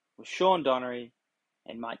Apple, with Sean Donnery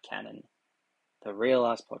and Mike Cannon. The Real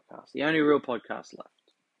Ass Podcast. The only real podcast left.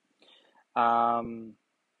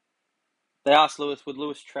 They asked Lewis, would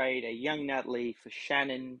Lewis trade a young Natalie for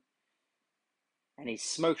Shannon and his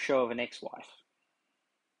smoke show of an ex-wife?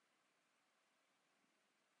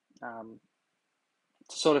 To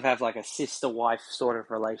sort of have like a sister-wife sort of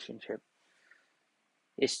relationship.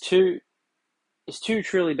 Is two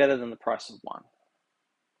truly better than the price of one?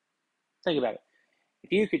 Think about it.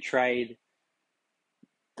 If you could trade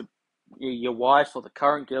your wife or the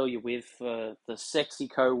current girl you're with for the sexy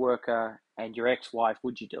co-worker and your ex-wife,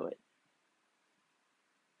 would you do it?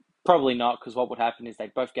 Probably not, because what would happen is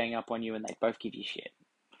they'd both gang up on you and they'd both give you shit.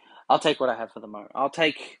 I'll take what I have for the moment. I'll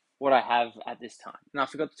take what I have at this time. And I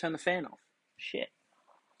forgot to turn the fan off. Shit.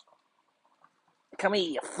 Come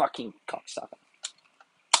here, you fucking cocksucker.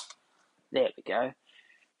 There we go.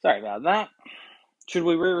 Sorry about that. Should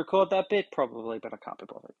we re-record that bit? Probably, but I can't be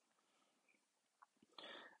bothered.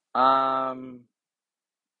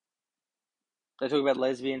 They talk about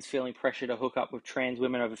lesbians feeling pressure to hook up with trans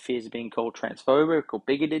women over fears of being called transphobic or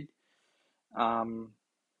bigoted. So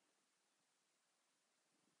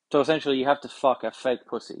essentially, you have to fuck a fake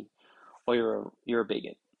pussy, or you're a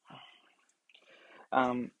bigot.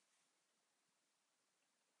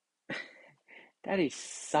 That is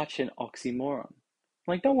such an oxymoron.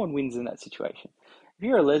 Like, no one wins in that situation. If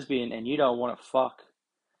you're a lesbian and you don't want to fuck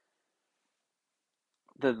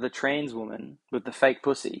the trans woman with the fake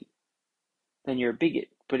pussy, then you're a bigot.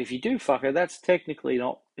 But if you do fuck her, that's technically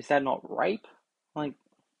not. Is that not rape? Like,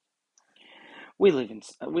 we live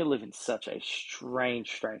in such a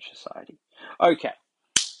strange society. Okay,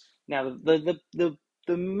 now the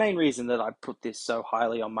main reason that I put this so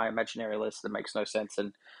highly on my imaginary list that makes no sense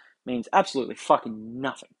and means absolutely fucking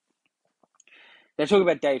nothing. They talk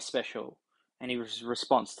about Dave's special and his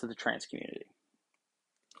response to the trans community.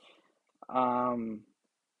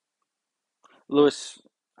 Lewis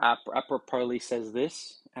apropos says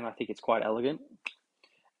this, and I think it's quite elegant.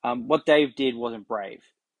 What Dave did wasn't brave.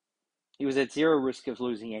 He was at zero risk of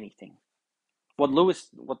losing anything. What Lewis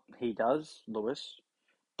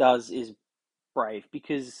does is brave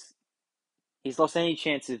because he's lost any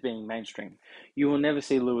chance of being mainstream. You will never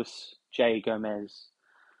see Louis J. Gomez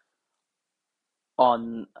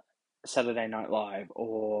on Saturday Night Live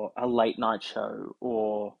or a late night show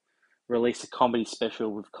or release a comedy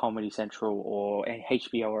special with Comedy Central or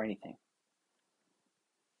HBO or anything.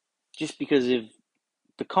 Just because of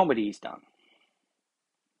the comedy he's done.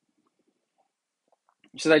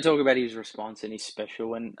 So they talk about his response and his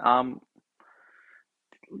special, and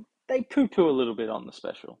they poo-poo a little bit on the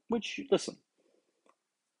special, which, listen,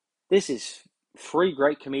 this is 3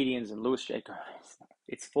 great comedians and Louis J. Gomez.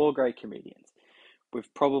 It's 4 great comedians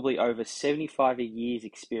with probably over 75 years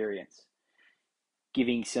experience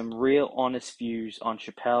giving some real honest views on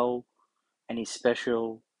Chappelle and his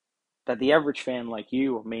special that the average fan like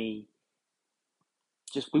you or me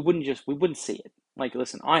we wouldn't see it. Like,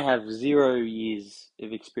 listen, I have 0 years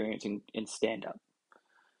of experience in stand-up.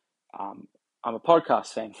 I'm a podcast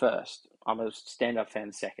fan first. I'm a stand-up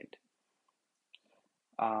fan second.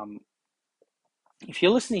 If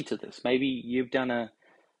you're listening to this, maybe you've done an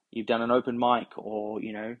open mic, or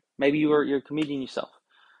maybe you're a comedian yourself.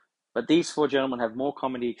 But these 4 gentlemen have more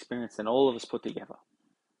comedy experience than all of us put together.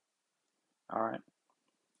 All right,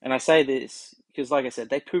 and I say this because, like I said,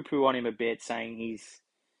 they poo-poo on him a bit, saying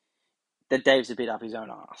that Dave's a bit up his own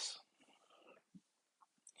ass,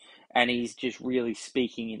 and he's just really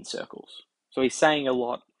speaking in circles. So he's saying a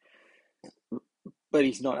lot, but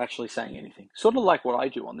he's not actually saying anything. Sort of like what I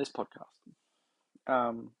do on this podcast.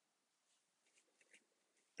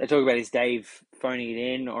 They talk about his Dave phoning it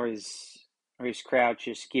in, or his or his crowd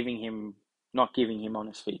just not giving him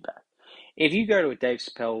honest feedback. If you go to a Dave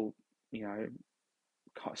Chappelle,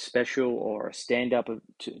 special or a stand-up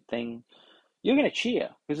thing, you're going to cheer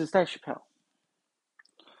because it's Dave Chappelle.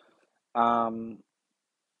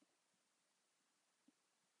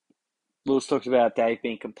 Lewis talks about Dave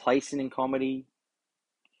being complacent in comedy.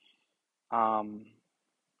 I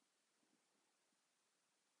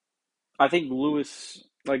think Lewis,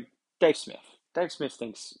 like Dave Smith. Dave Smith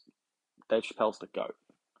thinks Dave Chappelle's the GOAT.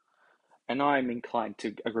 And I'm inclined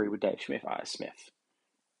to agree with Dave Smith.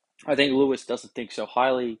 I think Lewis doesn't think so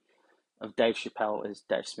highly of Dave Chappelle as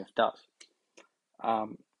Dave Smith does.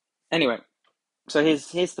 Anyway, so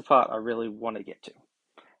here's the part I really want to get to.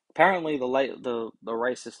 Apparently, the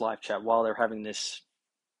racist live chat, while they're having this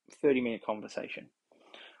 30-minute conversation,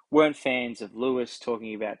 weren't fans of Lewis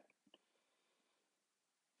talking about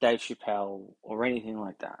Dave Chappelle or anything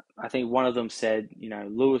like that. I think one of them said,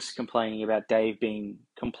 Lewis complaining about Dave being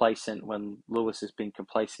complacent when Lewis has been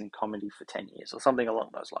complacent in comedy for 10 years or something along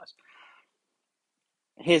those lines.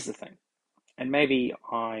 Here's the thing, and maybe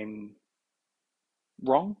I'm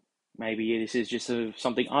wrong. Maybe this is just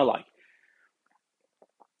something I like.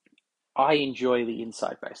 I enjoy the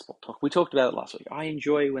inside baseball talk. We talked about it last week. I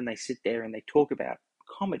enjoy when they sit there and they talk about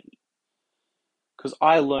comedy because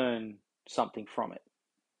I learn something from it.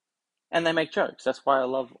 And they make jokes. That's why I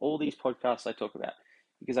love all these podcasts I talk about,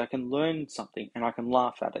 because I can learn something and I can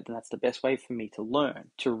laugh at it. And that's the best way for me to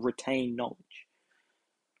learn, to retain knowledge.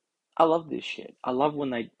 I love this shit. I love when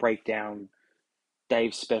they break down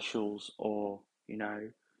Dave's specials or,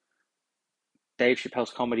 Dave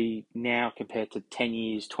Chappelle's comedy now compared to 10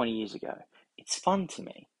 years, 20 years ago. It's fun to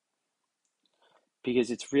me because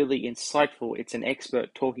it's really insightful. It's an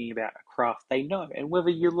expert talking about a craft they know. And whether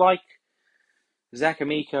you like Zach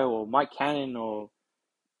Amico or Mike Cannon or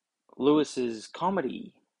Lewis's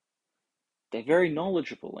comedy, they're very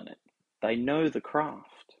knowledgeable in it. They know the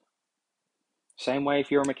craft. Same way if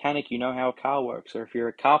you're a mechanic, you know how a car works. Or if you're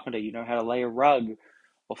a carpenter, you know how to lay a rug.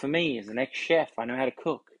 Or for me, as an ex-chef, I know how to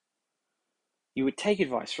cook. You would take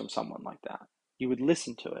advice from someone like that. You would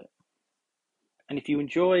listen to it. And if you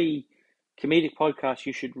enjoy comedic podcasts,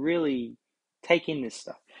 you should really take in this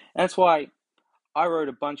stuff. And that's why I wrote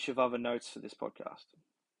a bunch of other notes for this podcast.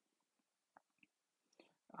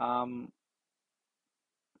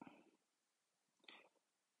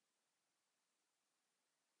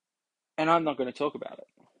 And I'm not going to talk about it.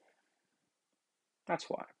 That's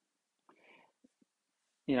why.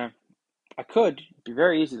 I could. It'd be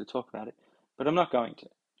very easy to talk about it, but I'm not going to.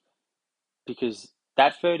 Because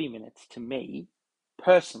that 30 minutes, to me,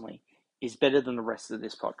 personally, is better than the rest of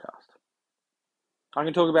this podcast. I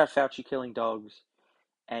can talk about Fauci killing dogs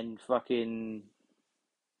and fucking,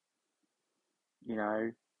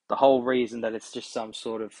 the whole reason that it's just some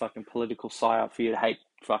sort of fucking political psyop for you to hate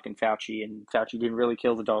fucking Fauci and Fauci didn't really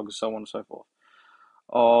kill the dogs, so on and so forth.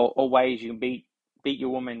 Or ways you can beat your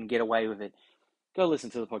woman and get away with it. Go listen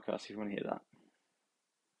to the podcast if you want to hear that.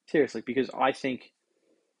 Seriously, because I think,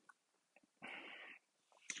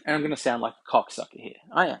 and I'm going to sound like a cocksucker here.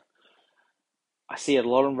 I am. I see it a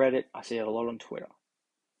lot on Reddit. I see it a lot on Twitter.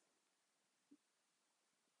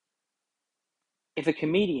 If a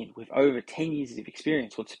comedian with over 10 years of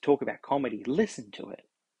experience wants to talk about comedy, listen to it.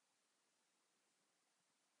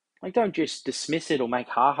 Like, don't just dismiss it or make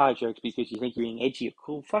ha-ha jokes because you think you're being edgy or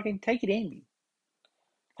cool. Fucking take it in.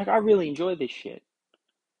 Like, I really enjoy this shit.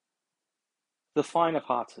 The finer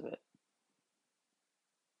parts of it.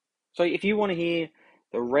 So if you want to hear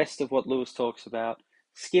the rest of what Lewis talks about,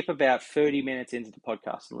 skip about 30 minutes into the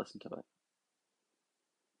podcast and listen to it.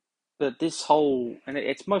 But this whole, and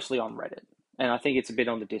it's mostly on Reddit, and I think it's a bit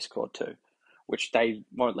on the Discord too, which they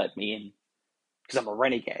won't let me in because I'm a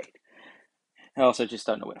renegade. I also just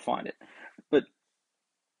don't know where to find it. But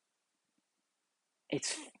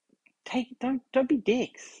it's don't be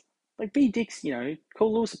dicks. Like, be dicks,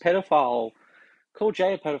 call Lewis a pedophile, call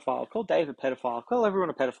Jay a pedophile, call Dave a pedophile, call everyone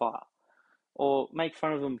a pedophile. Or make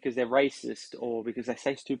fun of them because they're racist or because they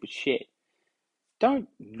say stupid shit. Don't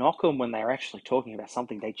knock them when they're actually talking about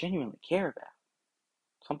something they genuinely care about.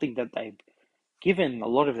 Something that they've given a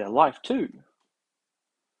lot of their life to.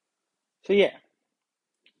 So yeah.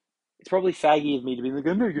 It's probably faggy of me to be like,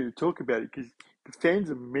 I'm not going to talk about it because the fans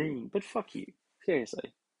are mean. But fuck you.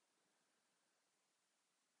 Seriously.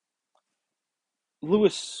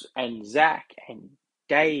 Lewis and Zach and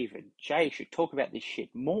Dave and Jay should talk about this shit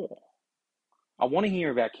more. I want to hear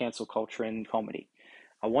about cancel culture and comedy.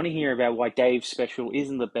 I want to hear about why Dave's special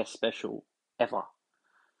isn't the best special ever,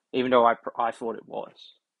 even though I thought it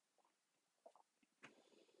was.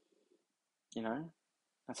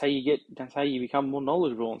 That's how you become more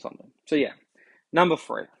knowledgeable on something. So yeah, Number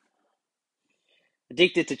 3.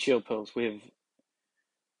 Addicted to chill pills with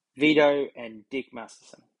Vito and Dick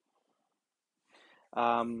Masterson.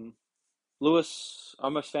 Lewis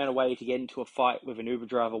almost found a way to get into a fight with an Uber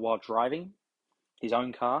driver while driving his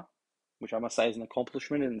own car, which I must say is an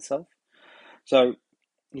accomplishment in itself. So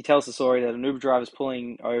he tells the story that an Uber driver is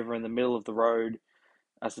pulling over in the middle of the road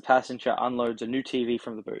as the passenger unloads a new TV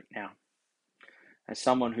from the boot. Now, as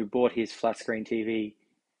someone who bought his flat screen TV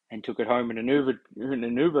and took it home in an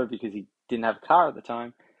Uber because he didn't have a car at the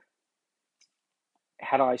time,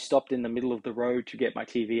 had I stopped in the middle of the road to get my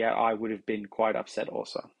TV out, I would have been quite upset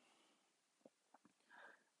also.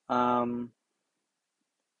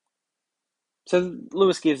 So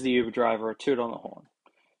Lewis gives the Uber driver a toot on the horn.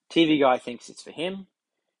 TV guy thinks it's for him,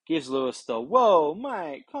 gives Lewis the, "Whoa,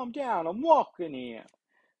 mate, calm down, I'm walking here."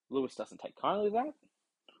 Lewis doesn't take kindly to that,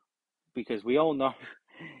 because we all know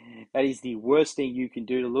that is the worst thing you can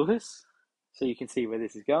do to Lewis. So you can see where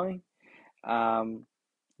this is going.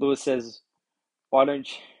 Lewis says, "Why don't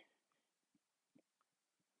you..."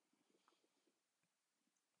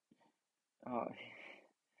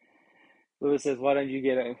 Lewis says, "Why don't you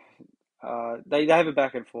get a..." They have a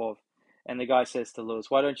back and forth, and the guy says to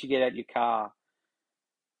Lewis, "Why don't you get out your car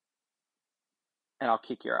and I'll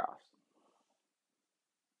kick your ass?"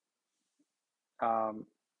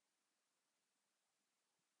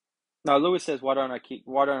 No, Lewis says, "Why don't I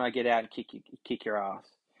get out and kick your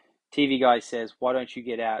ass?" TV guy says, "Why don't you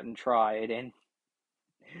get out and try it?" And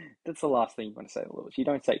that's the last thing you want to say to Lewis. You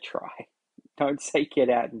don't say try. Don't say get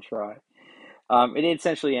out and try. It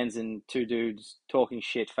essentially ends in two dudes talking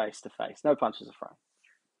shit face to face. No punches are thrown.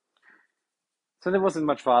 So there wasn't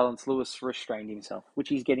much violence. Lewis restrained himself, which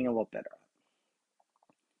he's getting a lot better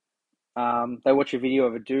at. They watch a video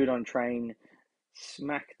of a dude on a train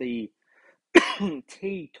smack the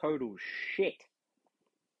teetotal shit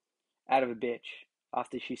out of a bitch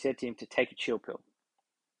after she said to him to take a chill pill,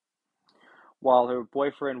 while her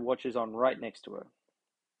boyfriend watches on right next to her.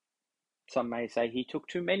 Some may say he took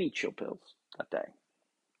too many chill pills that day.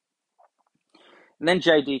 And then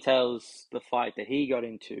Jay details the fight that he got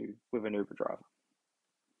into with an Uber driver.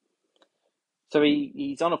 So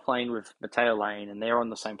he's on a plane with Mateo Lane, and they're on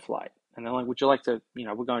the same flight. And they're like, "Would you like to,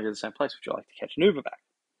 we're going to the same place. Would you like to catch an Uber back?"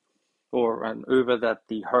 Or an Uber that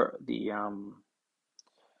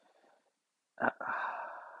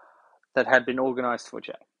that had been organized for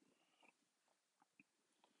Jay.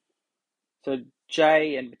 So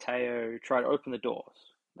Jay and Mateo try to open the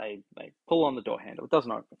doors. They pull on the door handle. It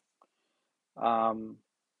doesn't open.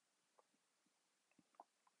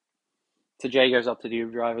 So Jay goes up to the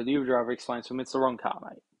Uber driver. The Uber driver explains to him, "It's the wrong car,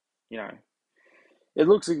 mate. It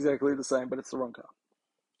looks exactly the same, but it's the wrong car."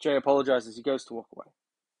 Jay apologizes. He goes to walk away.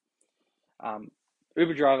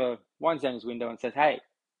 Uber driver winds down his window and says, "Hey,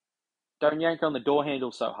 don't yank on the door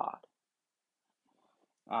handle so hard."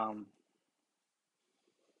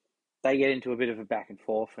 They get into a bit of a back and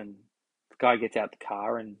forth, and the guy gets out the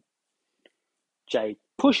car, and Jay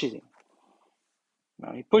pushes him.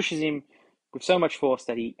 He pushes him with so much force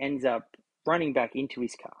that he ends up running back into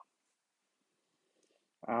his car.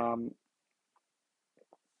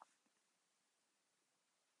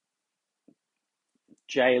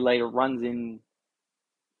 Jay later runs in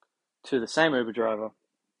to the same Uber driver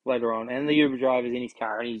later on, and the Uber driver's in his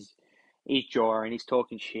car, and he's jawing, he's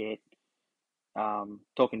talking shit,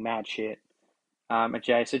 talking mad shit at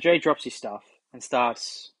Jay. So Jay drops his stuff and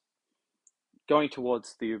starts going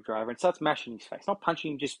towards the Uber driver and starts mashing his face, not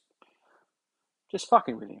punching him, just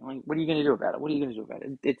fucking with him. Like, what are you going to do about it? What are you going to do about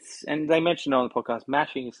it? And they mentioned on the podcast,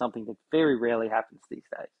 mashing is something that very rarely happens these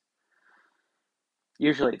days.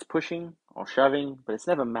 Usually it's pushing or shoving, but it's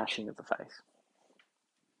never mashing of the face.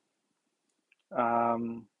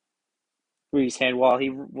 With his hand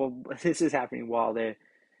this is happening while the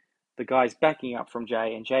guy's backing up from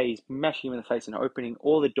Jay, and Jay is mashing him in the face and opening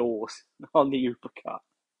all the doors on the Uber car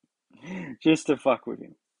just to fuck with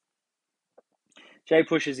him. Jay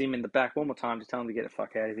pushes him in the back one more time to tell him to get the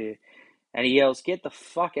fuck out of here, and he yells, "Get the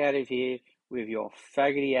fuck out of here with your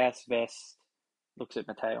faggoty ass vest." Looks at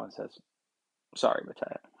Mateo and says, "Sorry,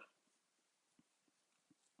 Mateo."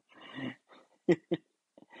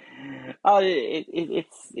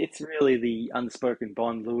 It's really the unspoken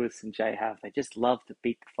bond Lewis and Jay have. They just love to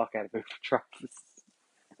beat the fuck out of Uber drivers.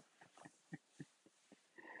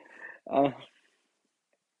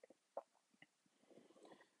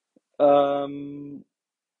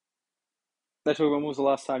 They talk about, when was the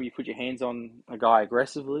last time you put your hands on a guy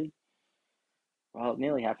aggressively? Well, it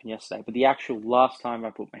nearly happened yesterday, but the actual last time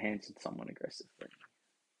I put my hands on someone aggressively.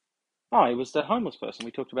 Oh, it was the homeless person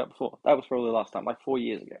we talked about before. That was probably the last time, like 4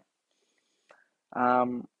 years ago.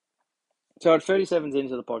 So at 37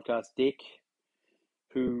 into the podcast, Dick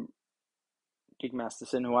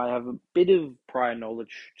Masterson, who I have a bit of prior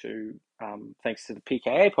knowledge to, thanks to the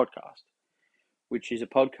PKA podcast, which is a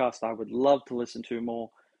podcast I would love to listen to more.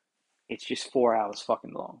 It's just 4 hours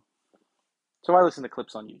fucking long. So I listen to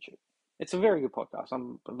clips on YouTube. It's a very good podcast.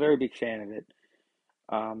 I'm a very big fan of it.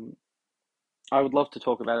 I would love to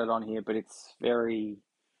talk about it on here, but it's very...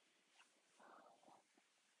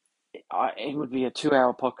 it would be a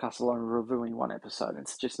 2-hour podcast alone reviewing one episode.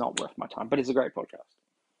 It's just not worth my time, but it's a great podcast.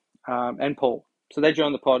 And Paul. So they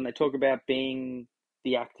join the pod and they talk about being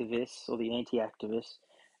the activists or the anti-activists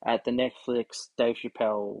at the Netflix Dave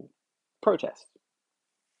Chappelle protest.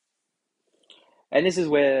 And this is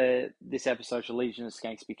where this episode of Legion of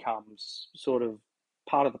Skanks becomes sort of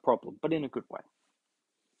part of the problem, but in a good way.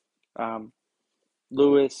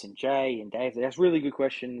 Lewis and Jay and Dave, they ask really good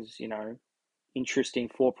questions, interesting,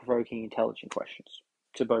 thought-provoking, intelligent questions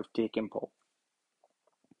to both Dick and Paul.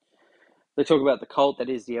 They talk about the cult that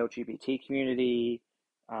is the LGBT community,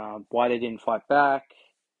 why they didn't fight back,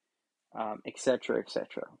 etc.,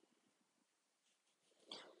 etc.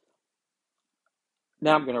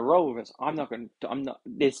 Now I'm going to roll with this.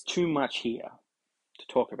 There's too much here to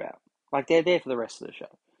talk about. Like, they're there for the rest of the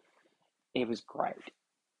show. It was great,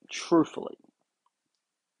 truthfully.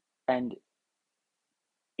 And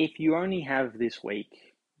if you only have this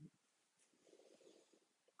week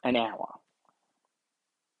an hour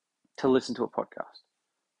to listen to a podcast,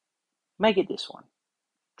 make it this one.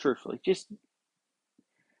 Truthfully,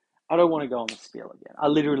 I don't want to go on the spiel again. I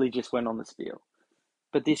literally just went on the spiel.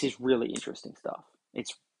 But this is really interesting stuff.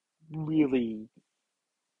 It's really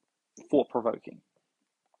thought-provoking.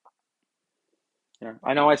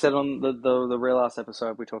 I know I said on the real last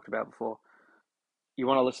episode we talked about before, you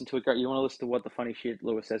want to listen to it, you want to listen to what the funny shit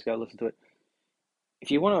Lewis says, go listen to it. If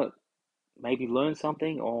you want to maybe learn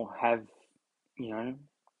something or have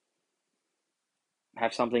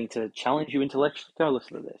something to challenge you intellectually, go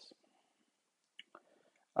listen to this.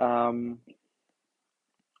 I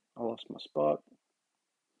lost my spot.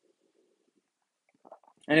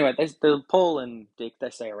 Anyway, the Paul and Dick,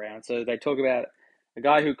 they stay around. So they talk about a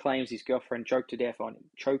guy who claims his girlfriend choked to death on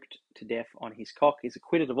his cock is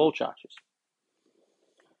acquitted of all charges.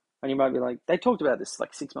 And you might be like, they talked about this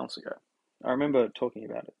like 6 months ago. I remember talking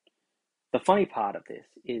about it. The funny part of this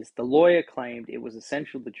is the lawyer claimed it was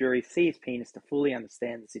essential the jury see his penis to fully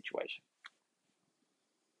understand the situation.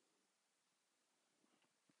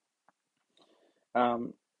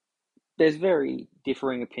 There's very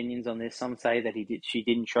differing opinions on this. Some say that she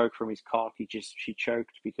didn't choke from his cock. She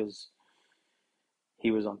choked because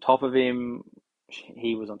he was on top of him,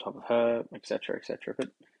 he was on top of her, etc., etc.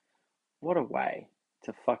 But what a way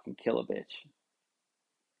to fucking kill a bitch.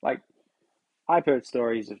 Like, I've heard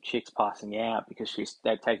stories of chicks passing out because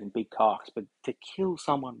they've taken big cocks, but to kill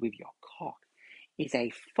someone with your cock is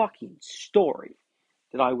a fucking story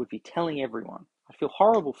that I would be telling everyone. I feel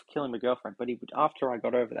horrible for killing my girlfriend, but after I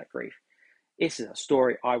got over that grief, this is a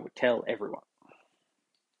story I would tell everyone.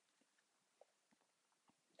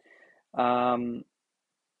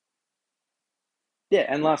 Yeah,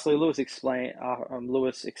 and lastly, Lewis explains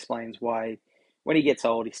why, when he gets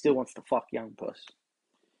old, he still wants to fuck young puss.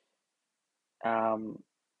 And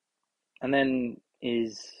then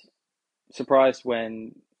is surprised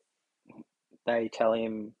when they tell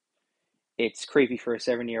him it's creepy for a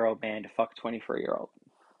 7-year-old man to fuck a 23-year-old.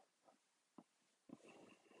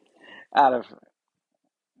 I don't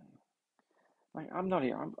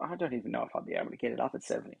even know if I'd be able to get it up at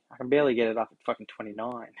 70. I can barely get it up at fucking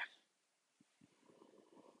 29.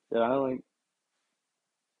 I'll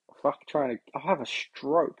have a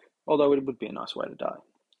stroke. Although it would be a nice way to die.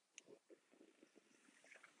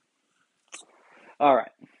 All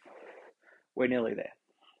right. We're nearly there.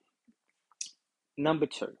 Number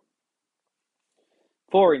 2.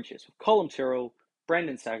 4 inches. Colin Tyrrell,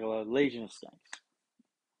 Brendan Sagalow, Legion of Skanks.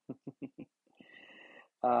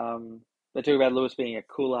 They talk about Lewis being a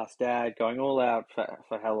cool-ass dad, going all out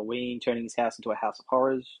for Halloween, turning his house into a house of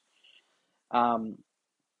horrors.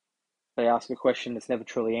 They ask a question that's never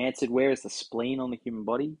truly answered. Where is the spleen on the human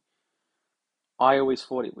body? I always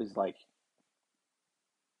thought it was like...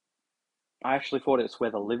 I actually thought it's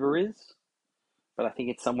where the liver is, but I think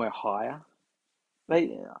it's somewhere higher. I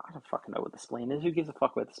don't fucking know what the spleen is. Who gives a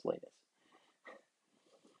fuck where the spleen is?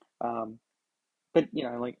 But,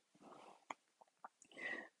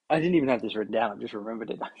 I didn't even have this written down. I just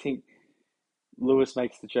remembered it. I think Lewis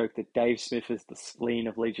makes the joke that Dave Smith is the spleen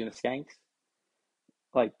of Legion of Skanks.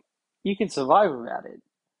 Like, you can survive without it,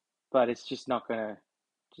 but it's just not gonna,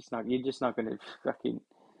 you're just not gonna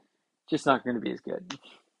be as good.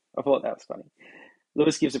 I thought that was funny.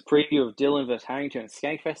 Lewis gives a preview of Dylan versus Harrington at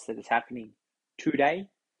Skankfest that is happening today.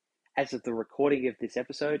 As of the recording of this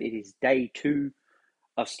episode, it is day 2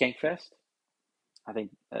 of Skankfest. I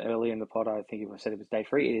think earlier in the pod, I think I said it was day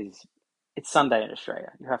 3. It's Sunday in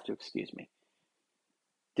Australia. You have to excuse me.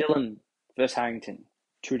 Dylan versus Harrington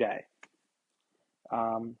today.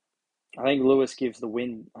 I think Lewis gives the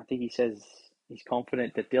win. I think he says he's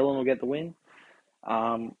confident that Dylan will get the win.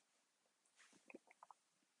 You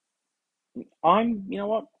know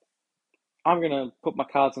what? I'm going to put my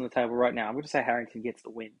cards on the table right now. I'm going to say Harrington gets the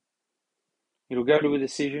win. It'll go to a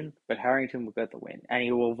decision, but Harrington will get the win. And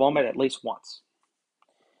he will vomit at least once.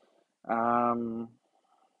 They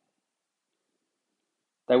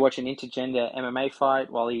watch an intergender MMA fight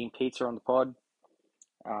while eating pizza on the pod.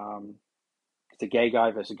 It's a gay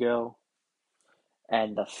guy versus a girl.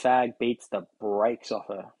 And the fag beats the brakes off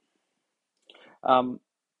her. I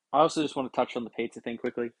also just want to touch on the pizza thing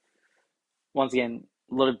quickly. Once again,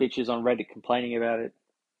 a lot of bitches on Reddit complaining about it.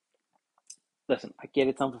 Listen, I get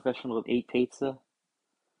it's unprofessional to eat pizza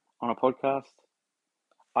on a podcast.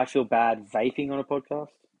 I feel bad vaping on a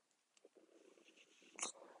podcast.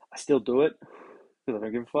 I still do it because I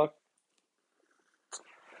don't give a fuck.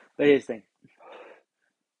 But here's the thing.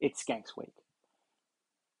 It's Skanks Week.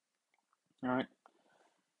 Alright?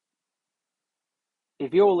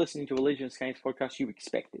 If you're listening to a Legion of Skanks podcast, you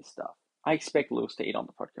expect this stuff. I expect Lewis to eat on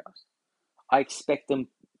the podcast. I expect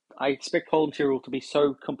Cold Material to be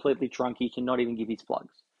so completely drunk he cannot even give his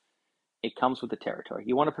plugs. It comes with the territory.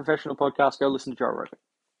 You want a professional podcast, go listen to Joe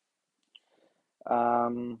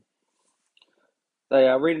Rogan. They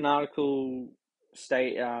read an article,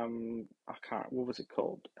 what was it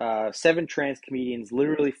called? 7 trans comedians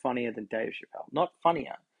literally funnier than Dave Chappelle. Not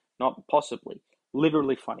funnier, not possibly,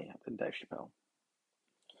 literally funnier than Dave Chappelle.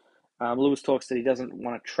 Lewis talks that he doesn't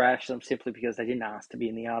want to trash them simply because they didn't ask to be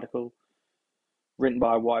in the article, written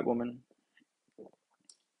by a white woman.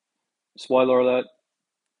 Spoiler alert,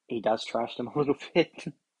 he does trash them a little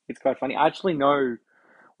bit. It's quite funny. I actually know,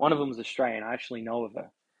 one of them is Australian. I actually know of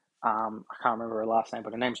her. I can't remember her last name,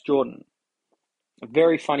 but her name's Jordan. A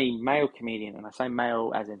very funny male comedian, and I say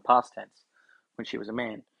male as in past tense, when she was a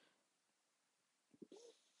man.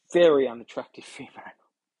 Very unattractive female.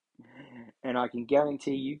 And I can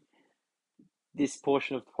guarantee you, this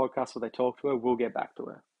portion of the podcast where they talk to her, will get back to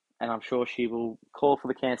her. And I'm sure she will call for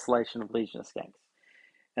the cancellation of Legion of Skanks.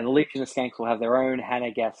 And the Legion of Skanks will have their own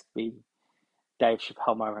Hannah Gadsby, Dave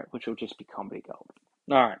Chappelle moment, which will just be comedy gold.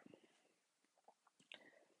 Alright.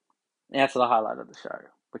 Now to the highlight of the show,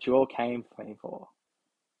 which you all came for.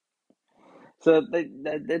 So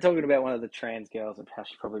they're talking about one of the trans girls and how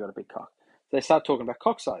she's probably got a big cock. So they start talking about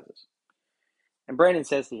cock sizes. And Brandon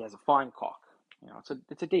says he has a fine cock. You know,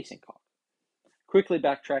 it's a decent cock. Quickly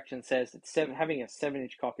backtracks and says that having a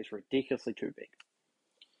 7-inch cock is ridiculously too big.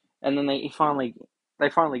 And then they finally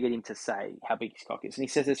get him to say how big his cock is. And he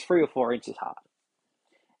says it's 3 or 4 inches hard.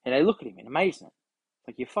 And they look at him in amazement.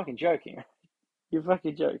 Like, you're fucking joking. You're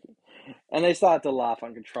fucking joking. And they start to laugh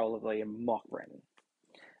uncontrollably and mock Brendan.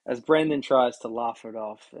 As Brendan tries to laugh it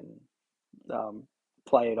off and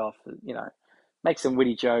play it off, you know, make some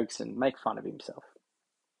witty jokes and make fun of himself.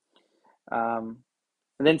 And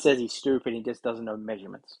then says he's stupid, he just doesn't know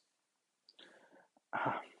measurements.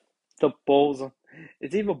 The balls,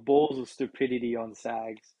 it's either balls or stupidity on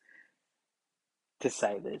Sags to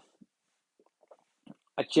say this.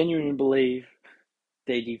 I genuinely believe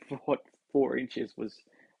that he thought 4 inches was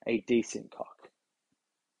a decent cock.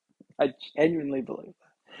 I genuinely believe that.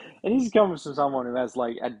 And this comes from someone who has,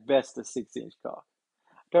 like, at best a 6-inch cock.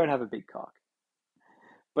 Don't have a big cock.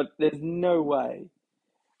 But there's no way.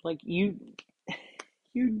 Like, you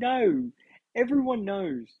know, everyone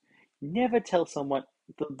knows. Never tell someone,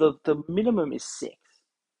 the minimum is 6.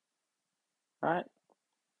 Right?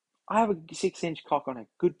 I have a 6-inch cock on a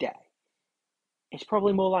good day. It's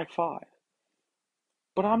probably more like 5.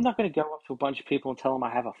 But I'm not going to go up to a bunch of people and tell them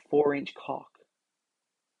I have a 4-inch cock.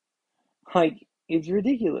 Like, it's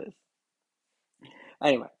ridiculous.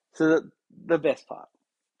 Anyway, so the best part.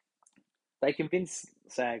 They convince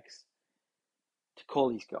Sags to call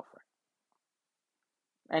his girlfriend.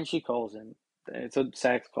 And she calls him. So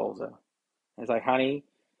Sags calls her. It's like, honey,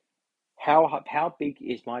 how big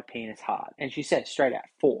is my penis hard? And she says straight out,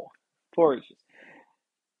 4 inches.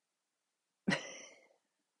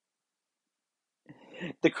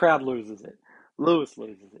 The crowd loses it. Lewis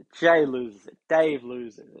loses it. Jay loses it. Dave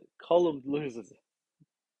loses it. Colin loses it.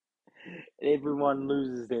 Everyone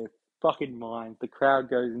loses their fucking mind. The crowd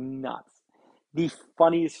goes nuts. The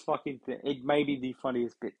funniest fucking thing. It may be the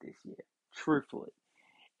funniest bit this year. Truthfully.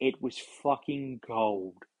 It was fucking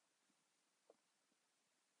gold.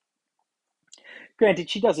 Granted,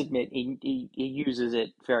 she does admit he uses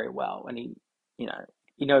it very well, and he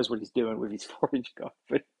knows what he's doing with his 4-inch cock.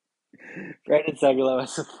 But Brandon Sagalo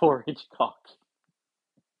has a 4-inch cock,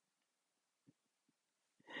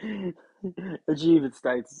 and she even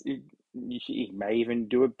states he may even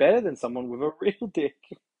do it better than someone with a real dick.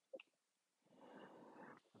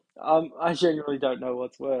 I genuinely don't know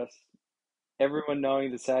what's worse. Everyone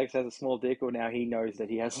knowing that Sags has a small dick, or now he knows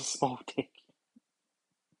that he has a small dick.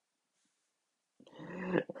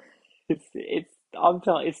 I'm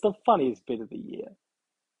telling, it's the funniest bit of the year.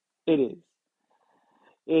 It is.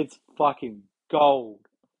 It's fucking gold.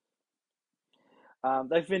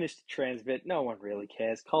 They finished the trans bit. No one really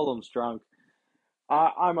cares. Column's drunk.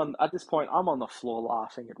 I'm on at this point. I'm on the floor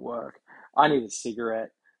laughing at work. I need a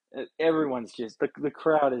cigarette. Everyone's just the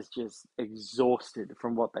crowd is just exhausted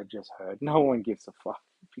from what they've just heard. No one gives a fuck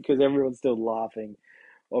because everyone's still laughing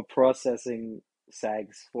or processing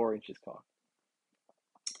Sag's 4 inches cock.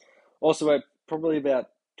 Also, at probably about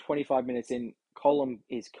 25 minutes in, Colum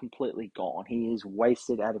is completely gone. He is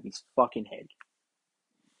wasted out of his fucking head.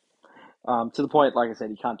 To the point, like I said,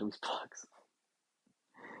 he can't do his plugs.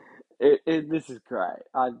 This is great.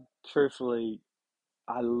 Truthfully,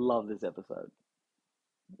 I love this episode.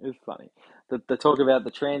 It's funny. The talk about the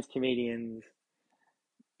trans comedians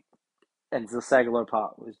and the Sagalo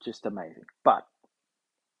part was just amazing. But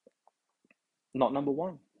not number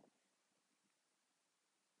one.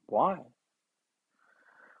 Why?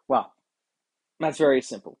 Well, that's very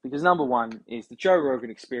simple. Because number one is the Joe Rogan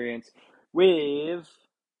Experience with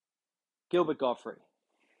Gilbert Gottfried.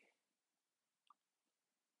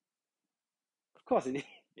 Of course it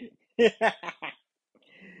is.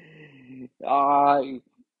 I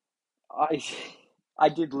I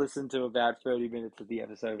did listen to about 30 minutes of the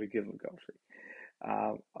episode with Gilbert Gottfried.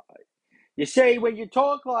 Um, you see, when you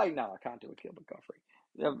talk like... No, I can't do it, Gilbert Gottfried.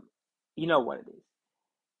 You know what it is.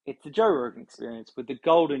 It's the Joe Rogan Experience with the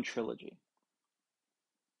Golden Trilogy.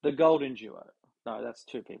 The Golden Duo. No, that's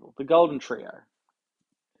two people. The Golden Trio.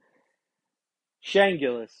 Shane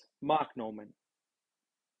Gillis, Mark Norman,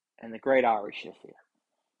 and the great Ari Shaffir.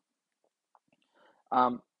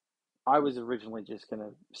 I was originally just going to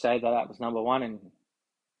say that was number one and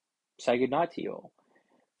say goodnight to you all.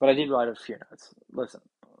 But I did write a few notes. Listen,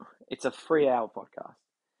 it's a 3-hour podcast.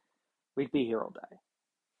 We'd be here all day.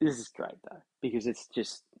 This is great, though, because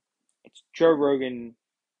it's Joe Rogan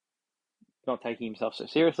not taking himself so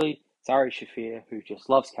seriously. It's Ari Shaffir, who just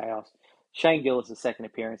loves chaos. Shane Gillis' second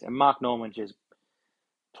appearance, and Mark Norman just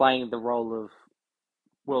playing the role of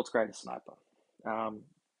world's greatest sniper. So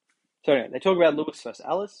anyway, they talk about Lewis versus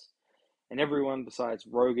Alice, and everyone besides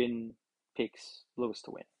Rogan picks Lewis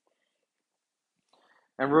to win.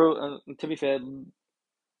 And to be fair,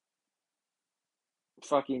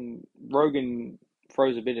 fucking Rogan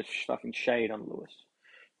throws a bit of fucking shade on Lewis,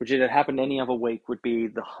 which if it happened any other week would be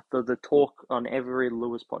the talk on every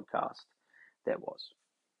Lewis podcast there was.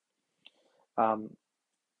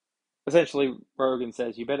 Essentially, Rogan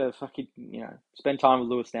says you better fucking spend time with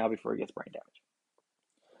Lewis now before he gets brain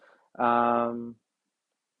damage.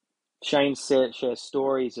 Shane shares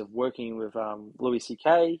stories of working with Louis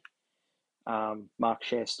C.K. Mark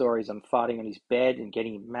shares stories on farting on his bed and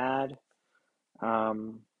getting him mad.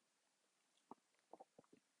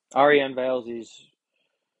 Ari unveils his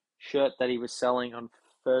shirt that he was selling on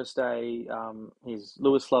Thursday, his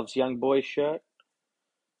Lewis Loves Young Boys shirt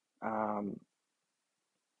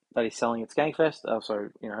that he's selling at Skankfest. So,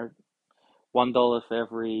 $1 for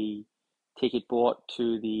every ticket bought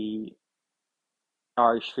to the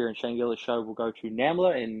Ari Shaffir and Shane Gillis show will go to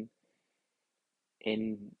NAMBLA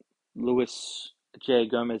in Luis J.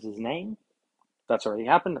 Gomez's name. That's already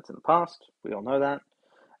happened. That's in the past. We all know that.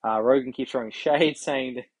 Rogan keeps throwing shade,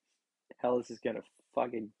 saying that Ellis is going to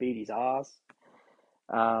fucking beat his ass.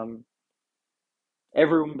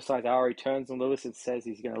 Everyone besides Ari turns on Lewis and says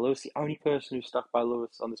he's going to lose. The only person who stuck by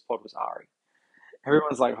Lewis on this pod was Ari.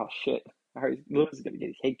 Everyone's like, oh shit, Lewis is going to get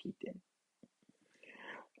his head kicked in.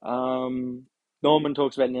 Norman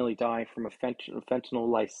talks about nearly dying from a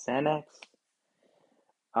fentanyl-laced Xanax.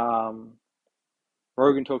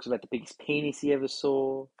 Rogan talks about the biggest penis he ever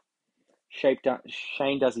saw. Shane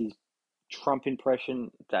does his Trump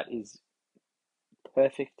impression that is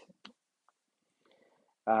perfect.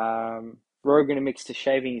 Rogan admits to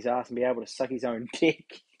shaving his ass and be able to suck his own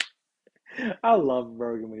dick. I love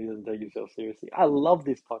Rogan when he doesn't take himself seriously. I love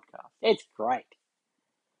this podcast. It's great.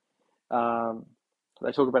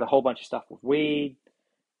 They talk about a whole bunch of stuff with weed.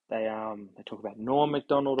 They talk about Norm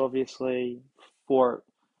Macdonald, obviously. Four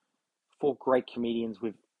great comedians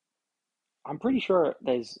with, I'm pretty sure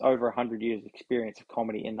there's over 100 years experience of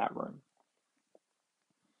comedy in that room.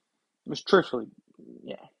 It was truthfully,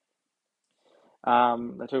 yeah.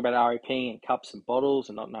 They talk about Ari peeing in cups and bottles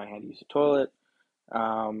and not knowing how to use a toilet.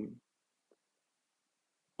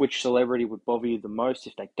 Which celebrity would bother you the most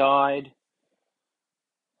if they died?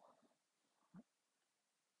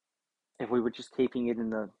 If we were just keeping it in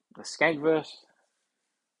the Skankverse,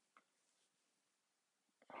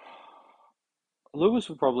 Lewis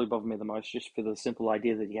would probably bother me the most just for the simple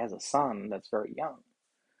idea that he has a son that's very young.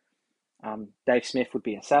 Dave Smith would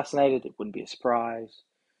be assassinated. It wouldn't be a surprise.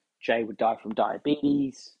 Jay would die from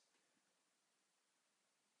diabetes.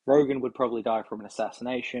 Rogan would probably die from an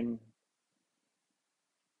assassination.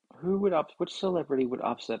 Which celebrity would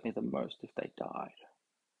upset me the most if they died?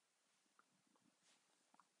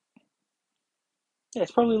 Yeah,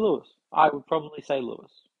 it's probably Lewis. I would probably say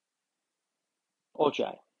Lewis. Or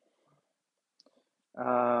Jay.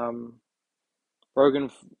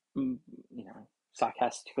 Rogan,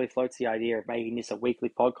 sarcastically floats the idea of making this a weekly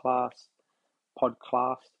podcast,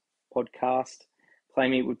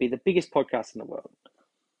 claiming it would be the biggest podcast in the world.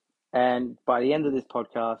 And by the end of this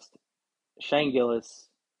podcast, Shane Gillis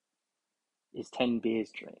is 10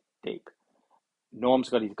 beers deep. Norm's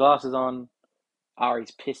got his glasses on,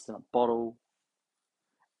 Ari's pissed in a bottle,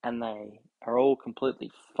 and they are all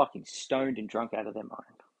completely fucking stoned and drunk out of their mind.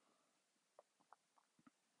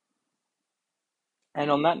 And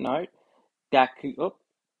on that note, no,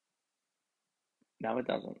 it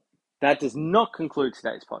doesn't. That does not conclude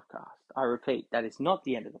today's podcast. I repeat, that is not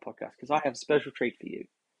the end of the podcast because I have a special treat for you.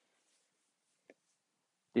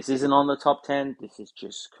 This isn't on the top 10. This is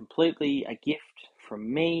just completely a gift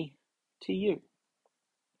from me to you.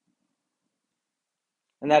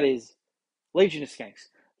 And that is Legion of Skanks,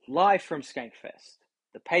 live from Skankfest,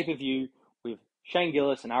 the pay-per-view with Shane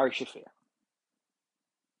Gillis and Ari Shaffir.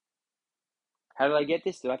 How did I get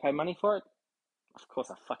this? Did I pay money for it? Of course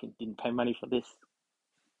I fucking didn't pay money for this.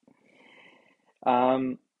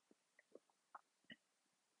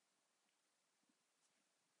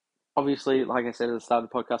 Obviously, like I said at the start of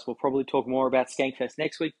the podcast, we'll probably talk more about Skankfest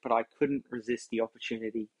next week, but I couldn't resist the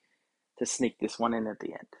opportunity to sneak this one in at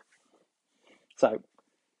the end. So,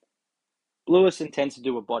 Lewis intends to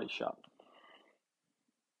do a body shot.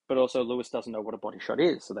 But also, Lewis doesn't know what a body shot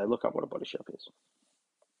is, so they look up what a body shot is.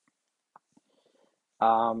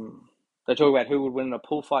 They talk about who would win in a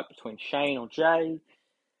pool fight between Shane or Jay.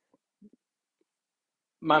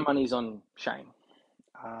 My money's on Shane.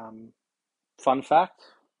 Fun fact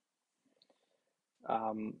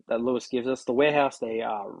that Lewis gives us, the warehouse they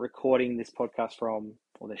are recording this podcast from,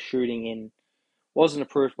 or they're shooting in, wasn't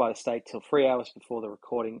approved by the state till 3 hours before the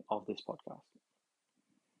recording of this podcast.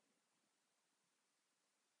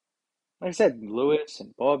 Like I said, Lewis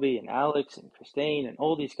and Bobby and Alex and Christine and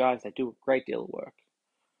all these guys, they do a great deal of work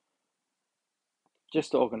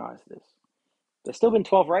just to organize this. There's still been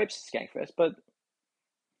 12 rapes at Skankfest, but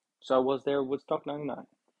so was there Woodstock 99.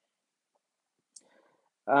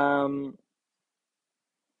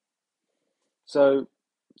 So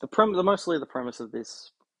mostly the premise of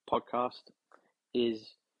this podcast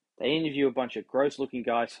is they interview a bunch of gross-looking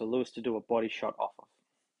guys for Lewis to do a body shot off of.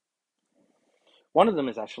 One of them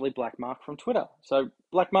is actually Black Mark from Twitter. So,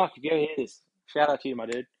 Black Mark, if you ever hear this, shout out to you, my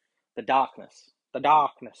dude. The darkness.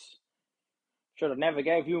 Should have never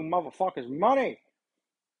gave you motherfuckers money.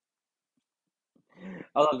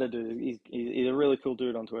 I love that dude. He's a really cool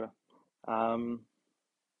dude on Twitter.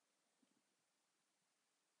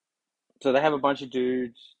 So they have a bunch of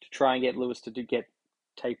dudes to try and get Lewis to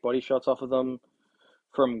take body shots off of them,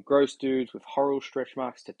 from gross dudes with horrible stretch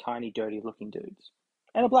marks to tiny, dirty-looking dudes,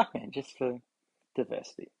 and a black man, just for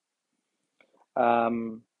diversity.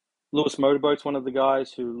 Lewis Motorboat's one of the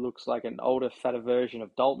guys who looks like an older, fatter version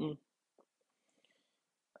of Dalton.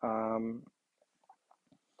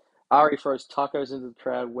 Ari throws tacos into the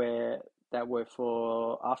crowd that were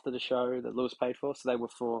for after the show that Lewis paid for, so they were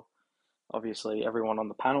for obviously everyone on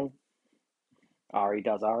the panel. Ari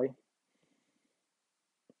does Ari.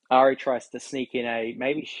 Ari tries to sneak in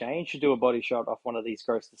maybe Shane should do a body shot off one of these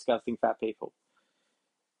gross, disgusting fat people.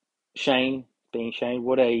 Shane, being Shane,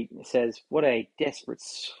 what a desperate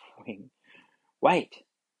swing. Wait.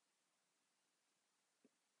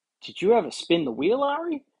 Did you ever spin the wheel,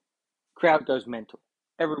 Ari? Crowd goes mental.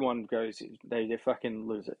 Everyone goes, they fucking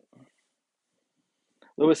lose it.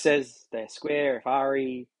 Lewis says they're square. If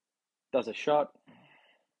Ari does a shot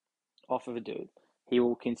off of a dude, he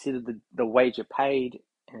will consider the wager paid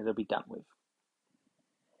and it'll be done with.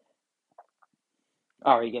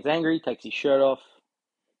 Ari gets angry, takes his shirt off,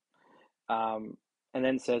 and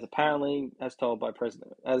then says, apparently, as told by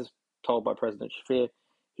President Shaffir,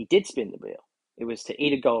 he did spin the wheel. It was to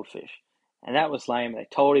eat a goldfish, and that was lame. They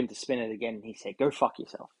told him to spin it again, and he said, "Go fuck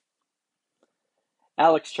yourself."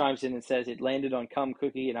 Alex chimes in and says it landed on Cum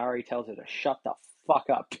Cookie, and Ari tells her to shut the fuck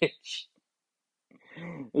up, bitch.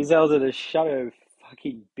 He tells her to shut her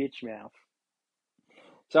fucking bitch mouth.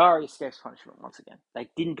 So Ari escapes punishment once again. They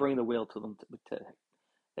didn't bring the wheel to them.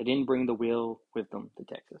 They didn't bring the wheel with them to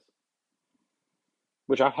Texas,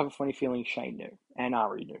 which I have a funny feeling Shane knew, and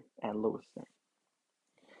Ari knew, and Lewis knew.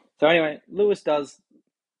 So anyway, Lewis does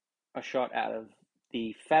a shot out of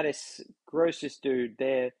the fattest, grossest dude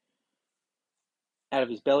there, out of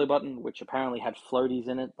his belly button, which apparently had floaties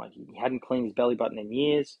in it, like he hadn't cleaned his belly button in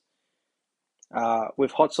years,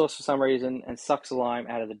 with hot sauce for some reason, and sucks the lime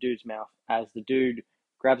out of the dude's mouth as the dude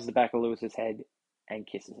grabs the back of Lewis's head and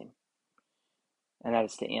kisses him. And that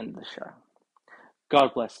is the end of the show.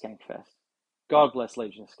 God bless Skankfest. God bless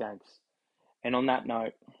Legion of Skanks. And on that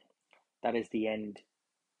note, that is the end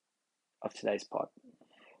of today's pod.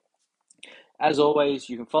 As always,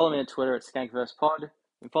 you can follow me on Twitter at SkankversePod. You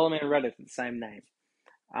can follow me on Reddit at the same name.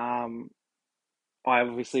 I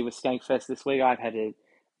obviously, with Skankfest this week, I've had a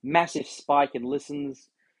massive spike in listens.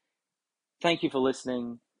 Thank you for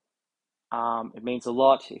listening. It means a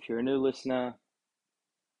lot. If you're a new listener,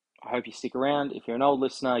 I hope you stick around. If you're an old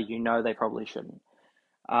listener, you know they probably shouldn't.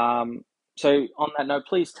 So on that note,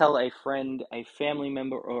 please tell a friend, a family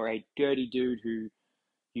member, or a dirty dude who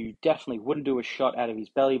you definitely wouldn't do a shot out of his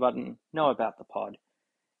belly button know about the pod.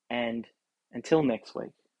 And until next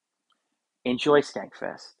week, enjoy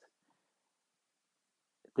Skankfest,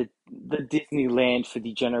 the Disneyland for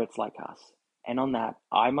degenerates like us. And on that,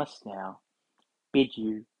 I must now bid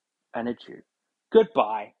you an adieu.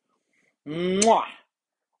 Goodbye. Mwah.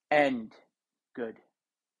 And good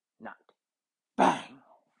night. Bang.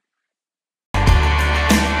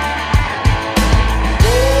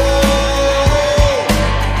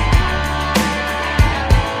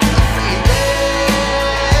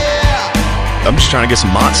 I'm just trying to get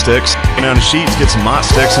some mott sticks. Get down the sheets, get some mott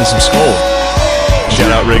sticks and some skull.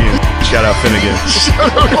 Shout out Riggins. Shout out Finnegan.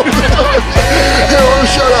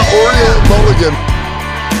 Shout out Orient Mulligan.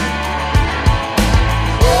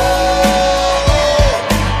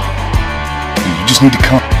 You just need to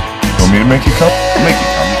come. Want me to make you come? I'll make you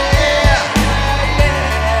come.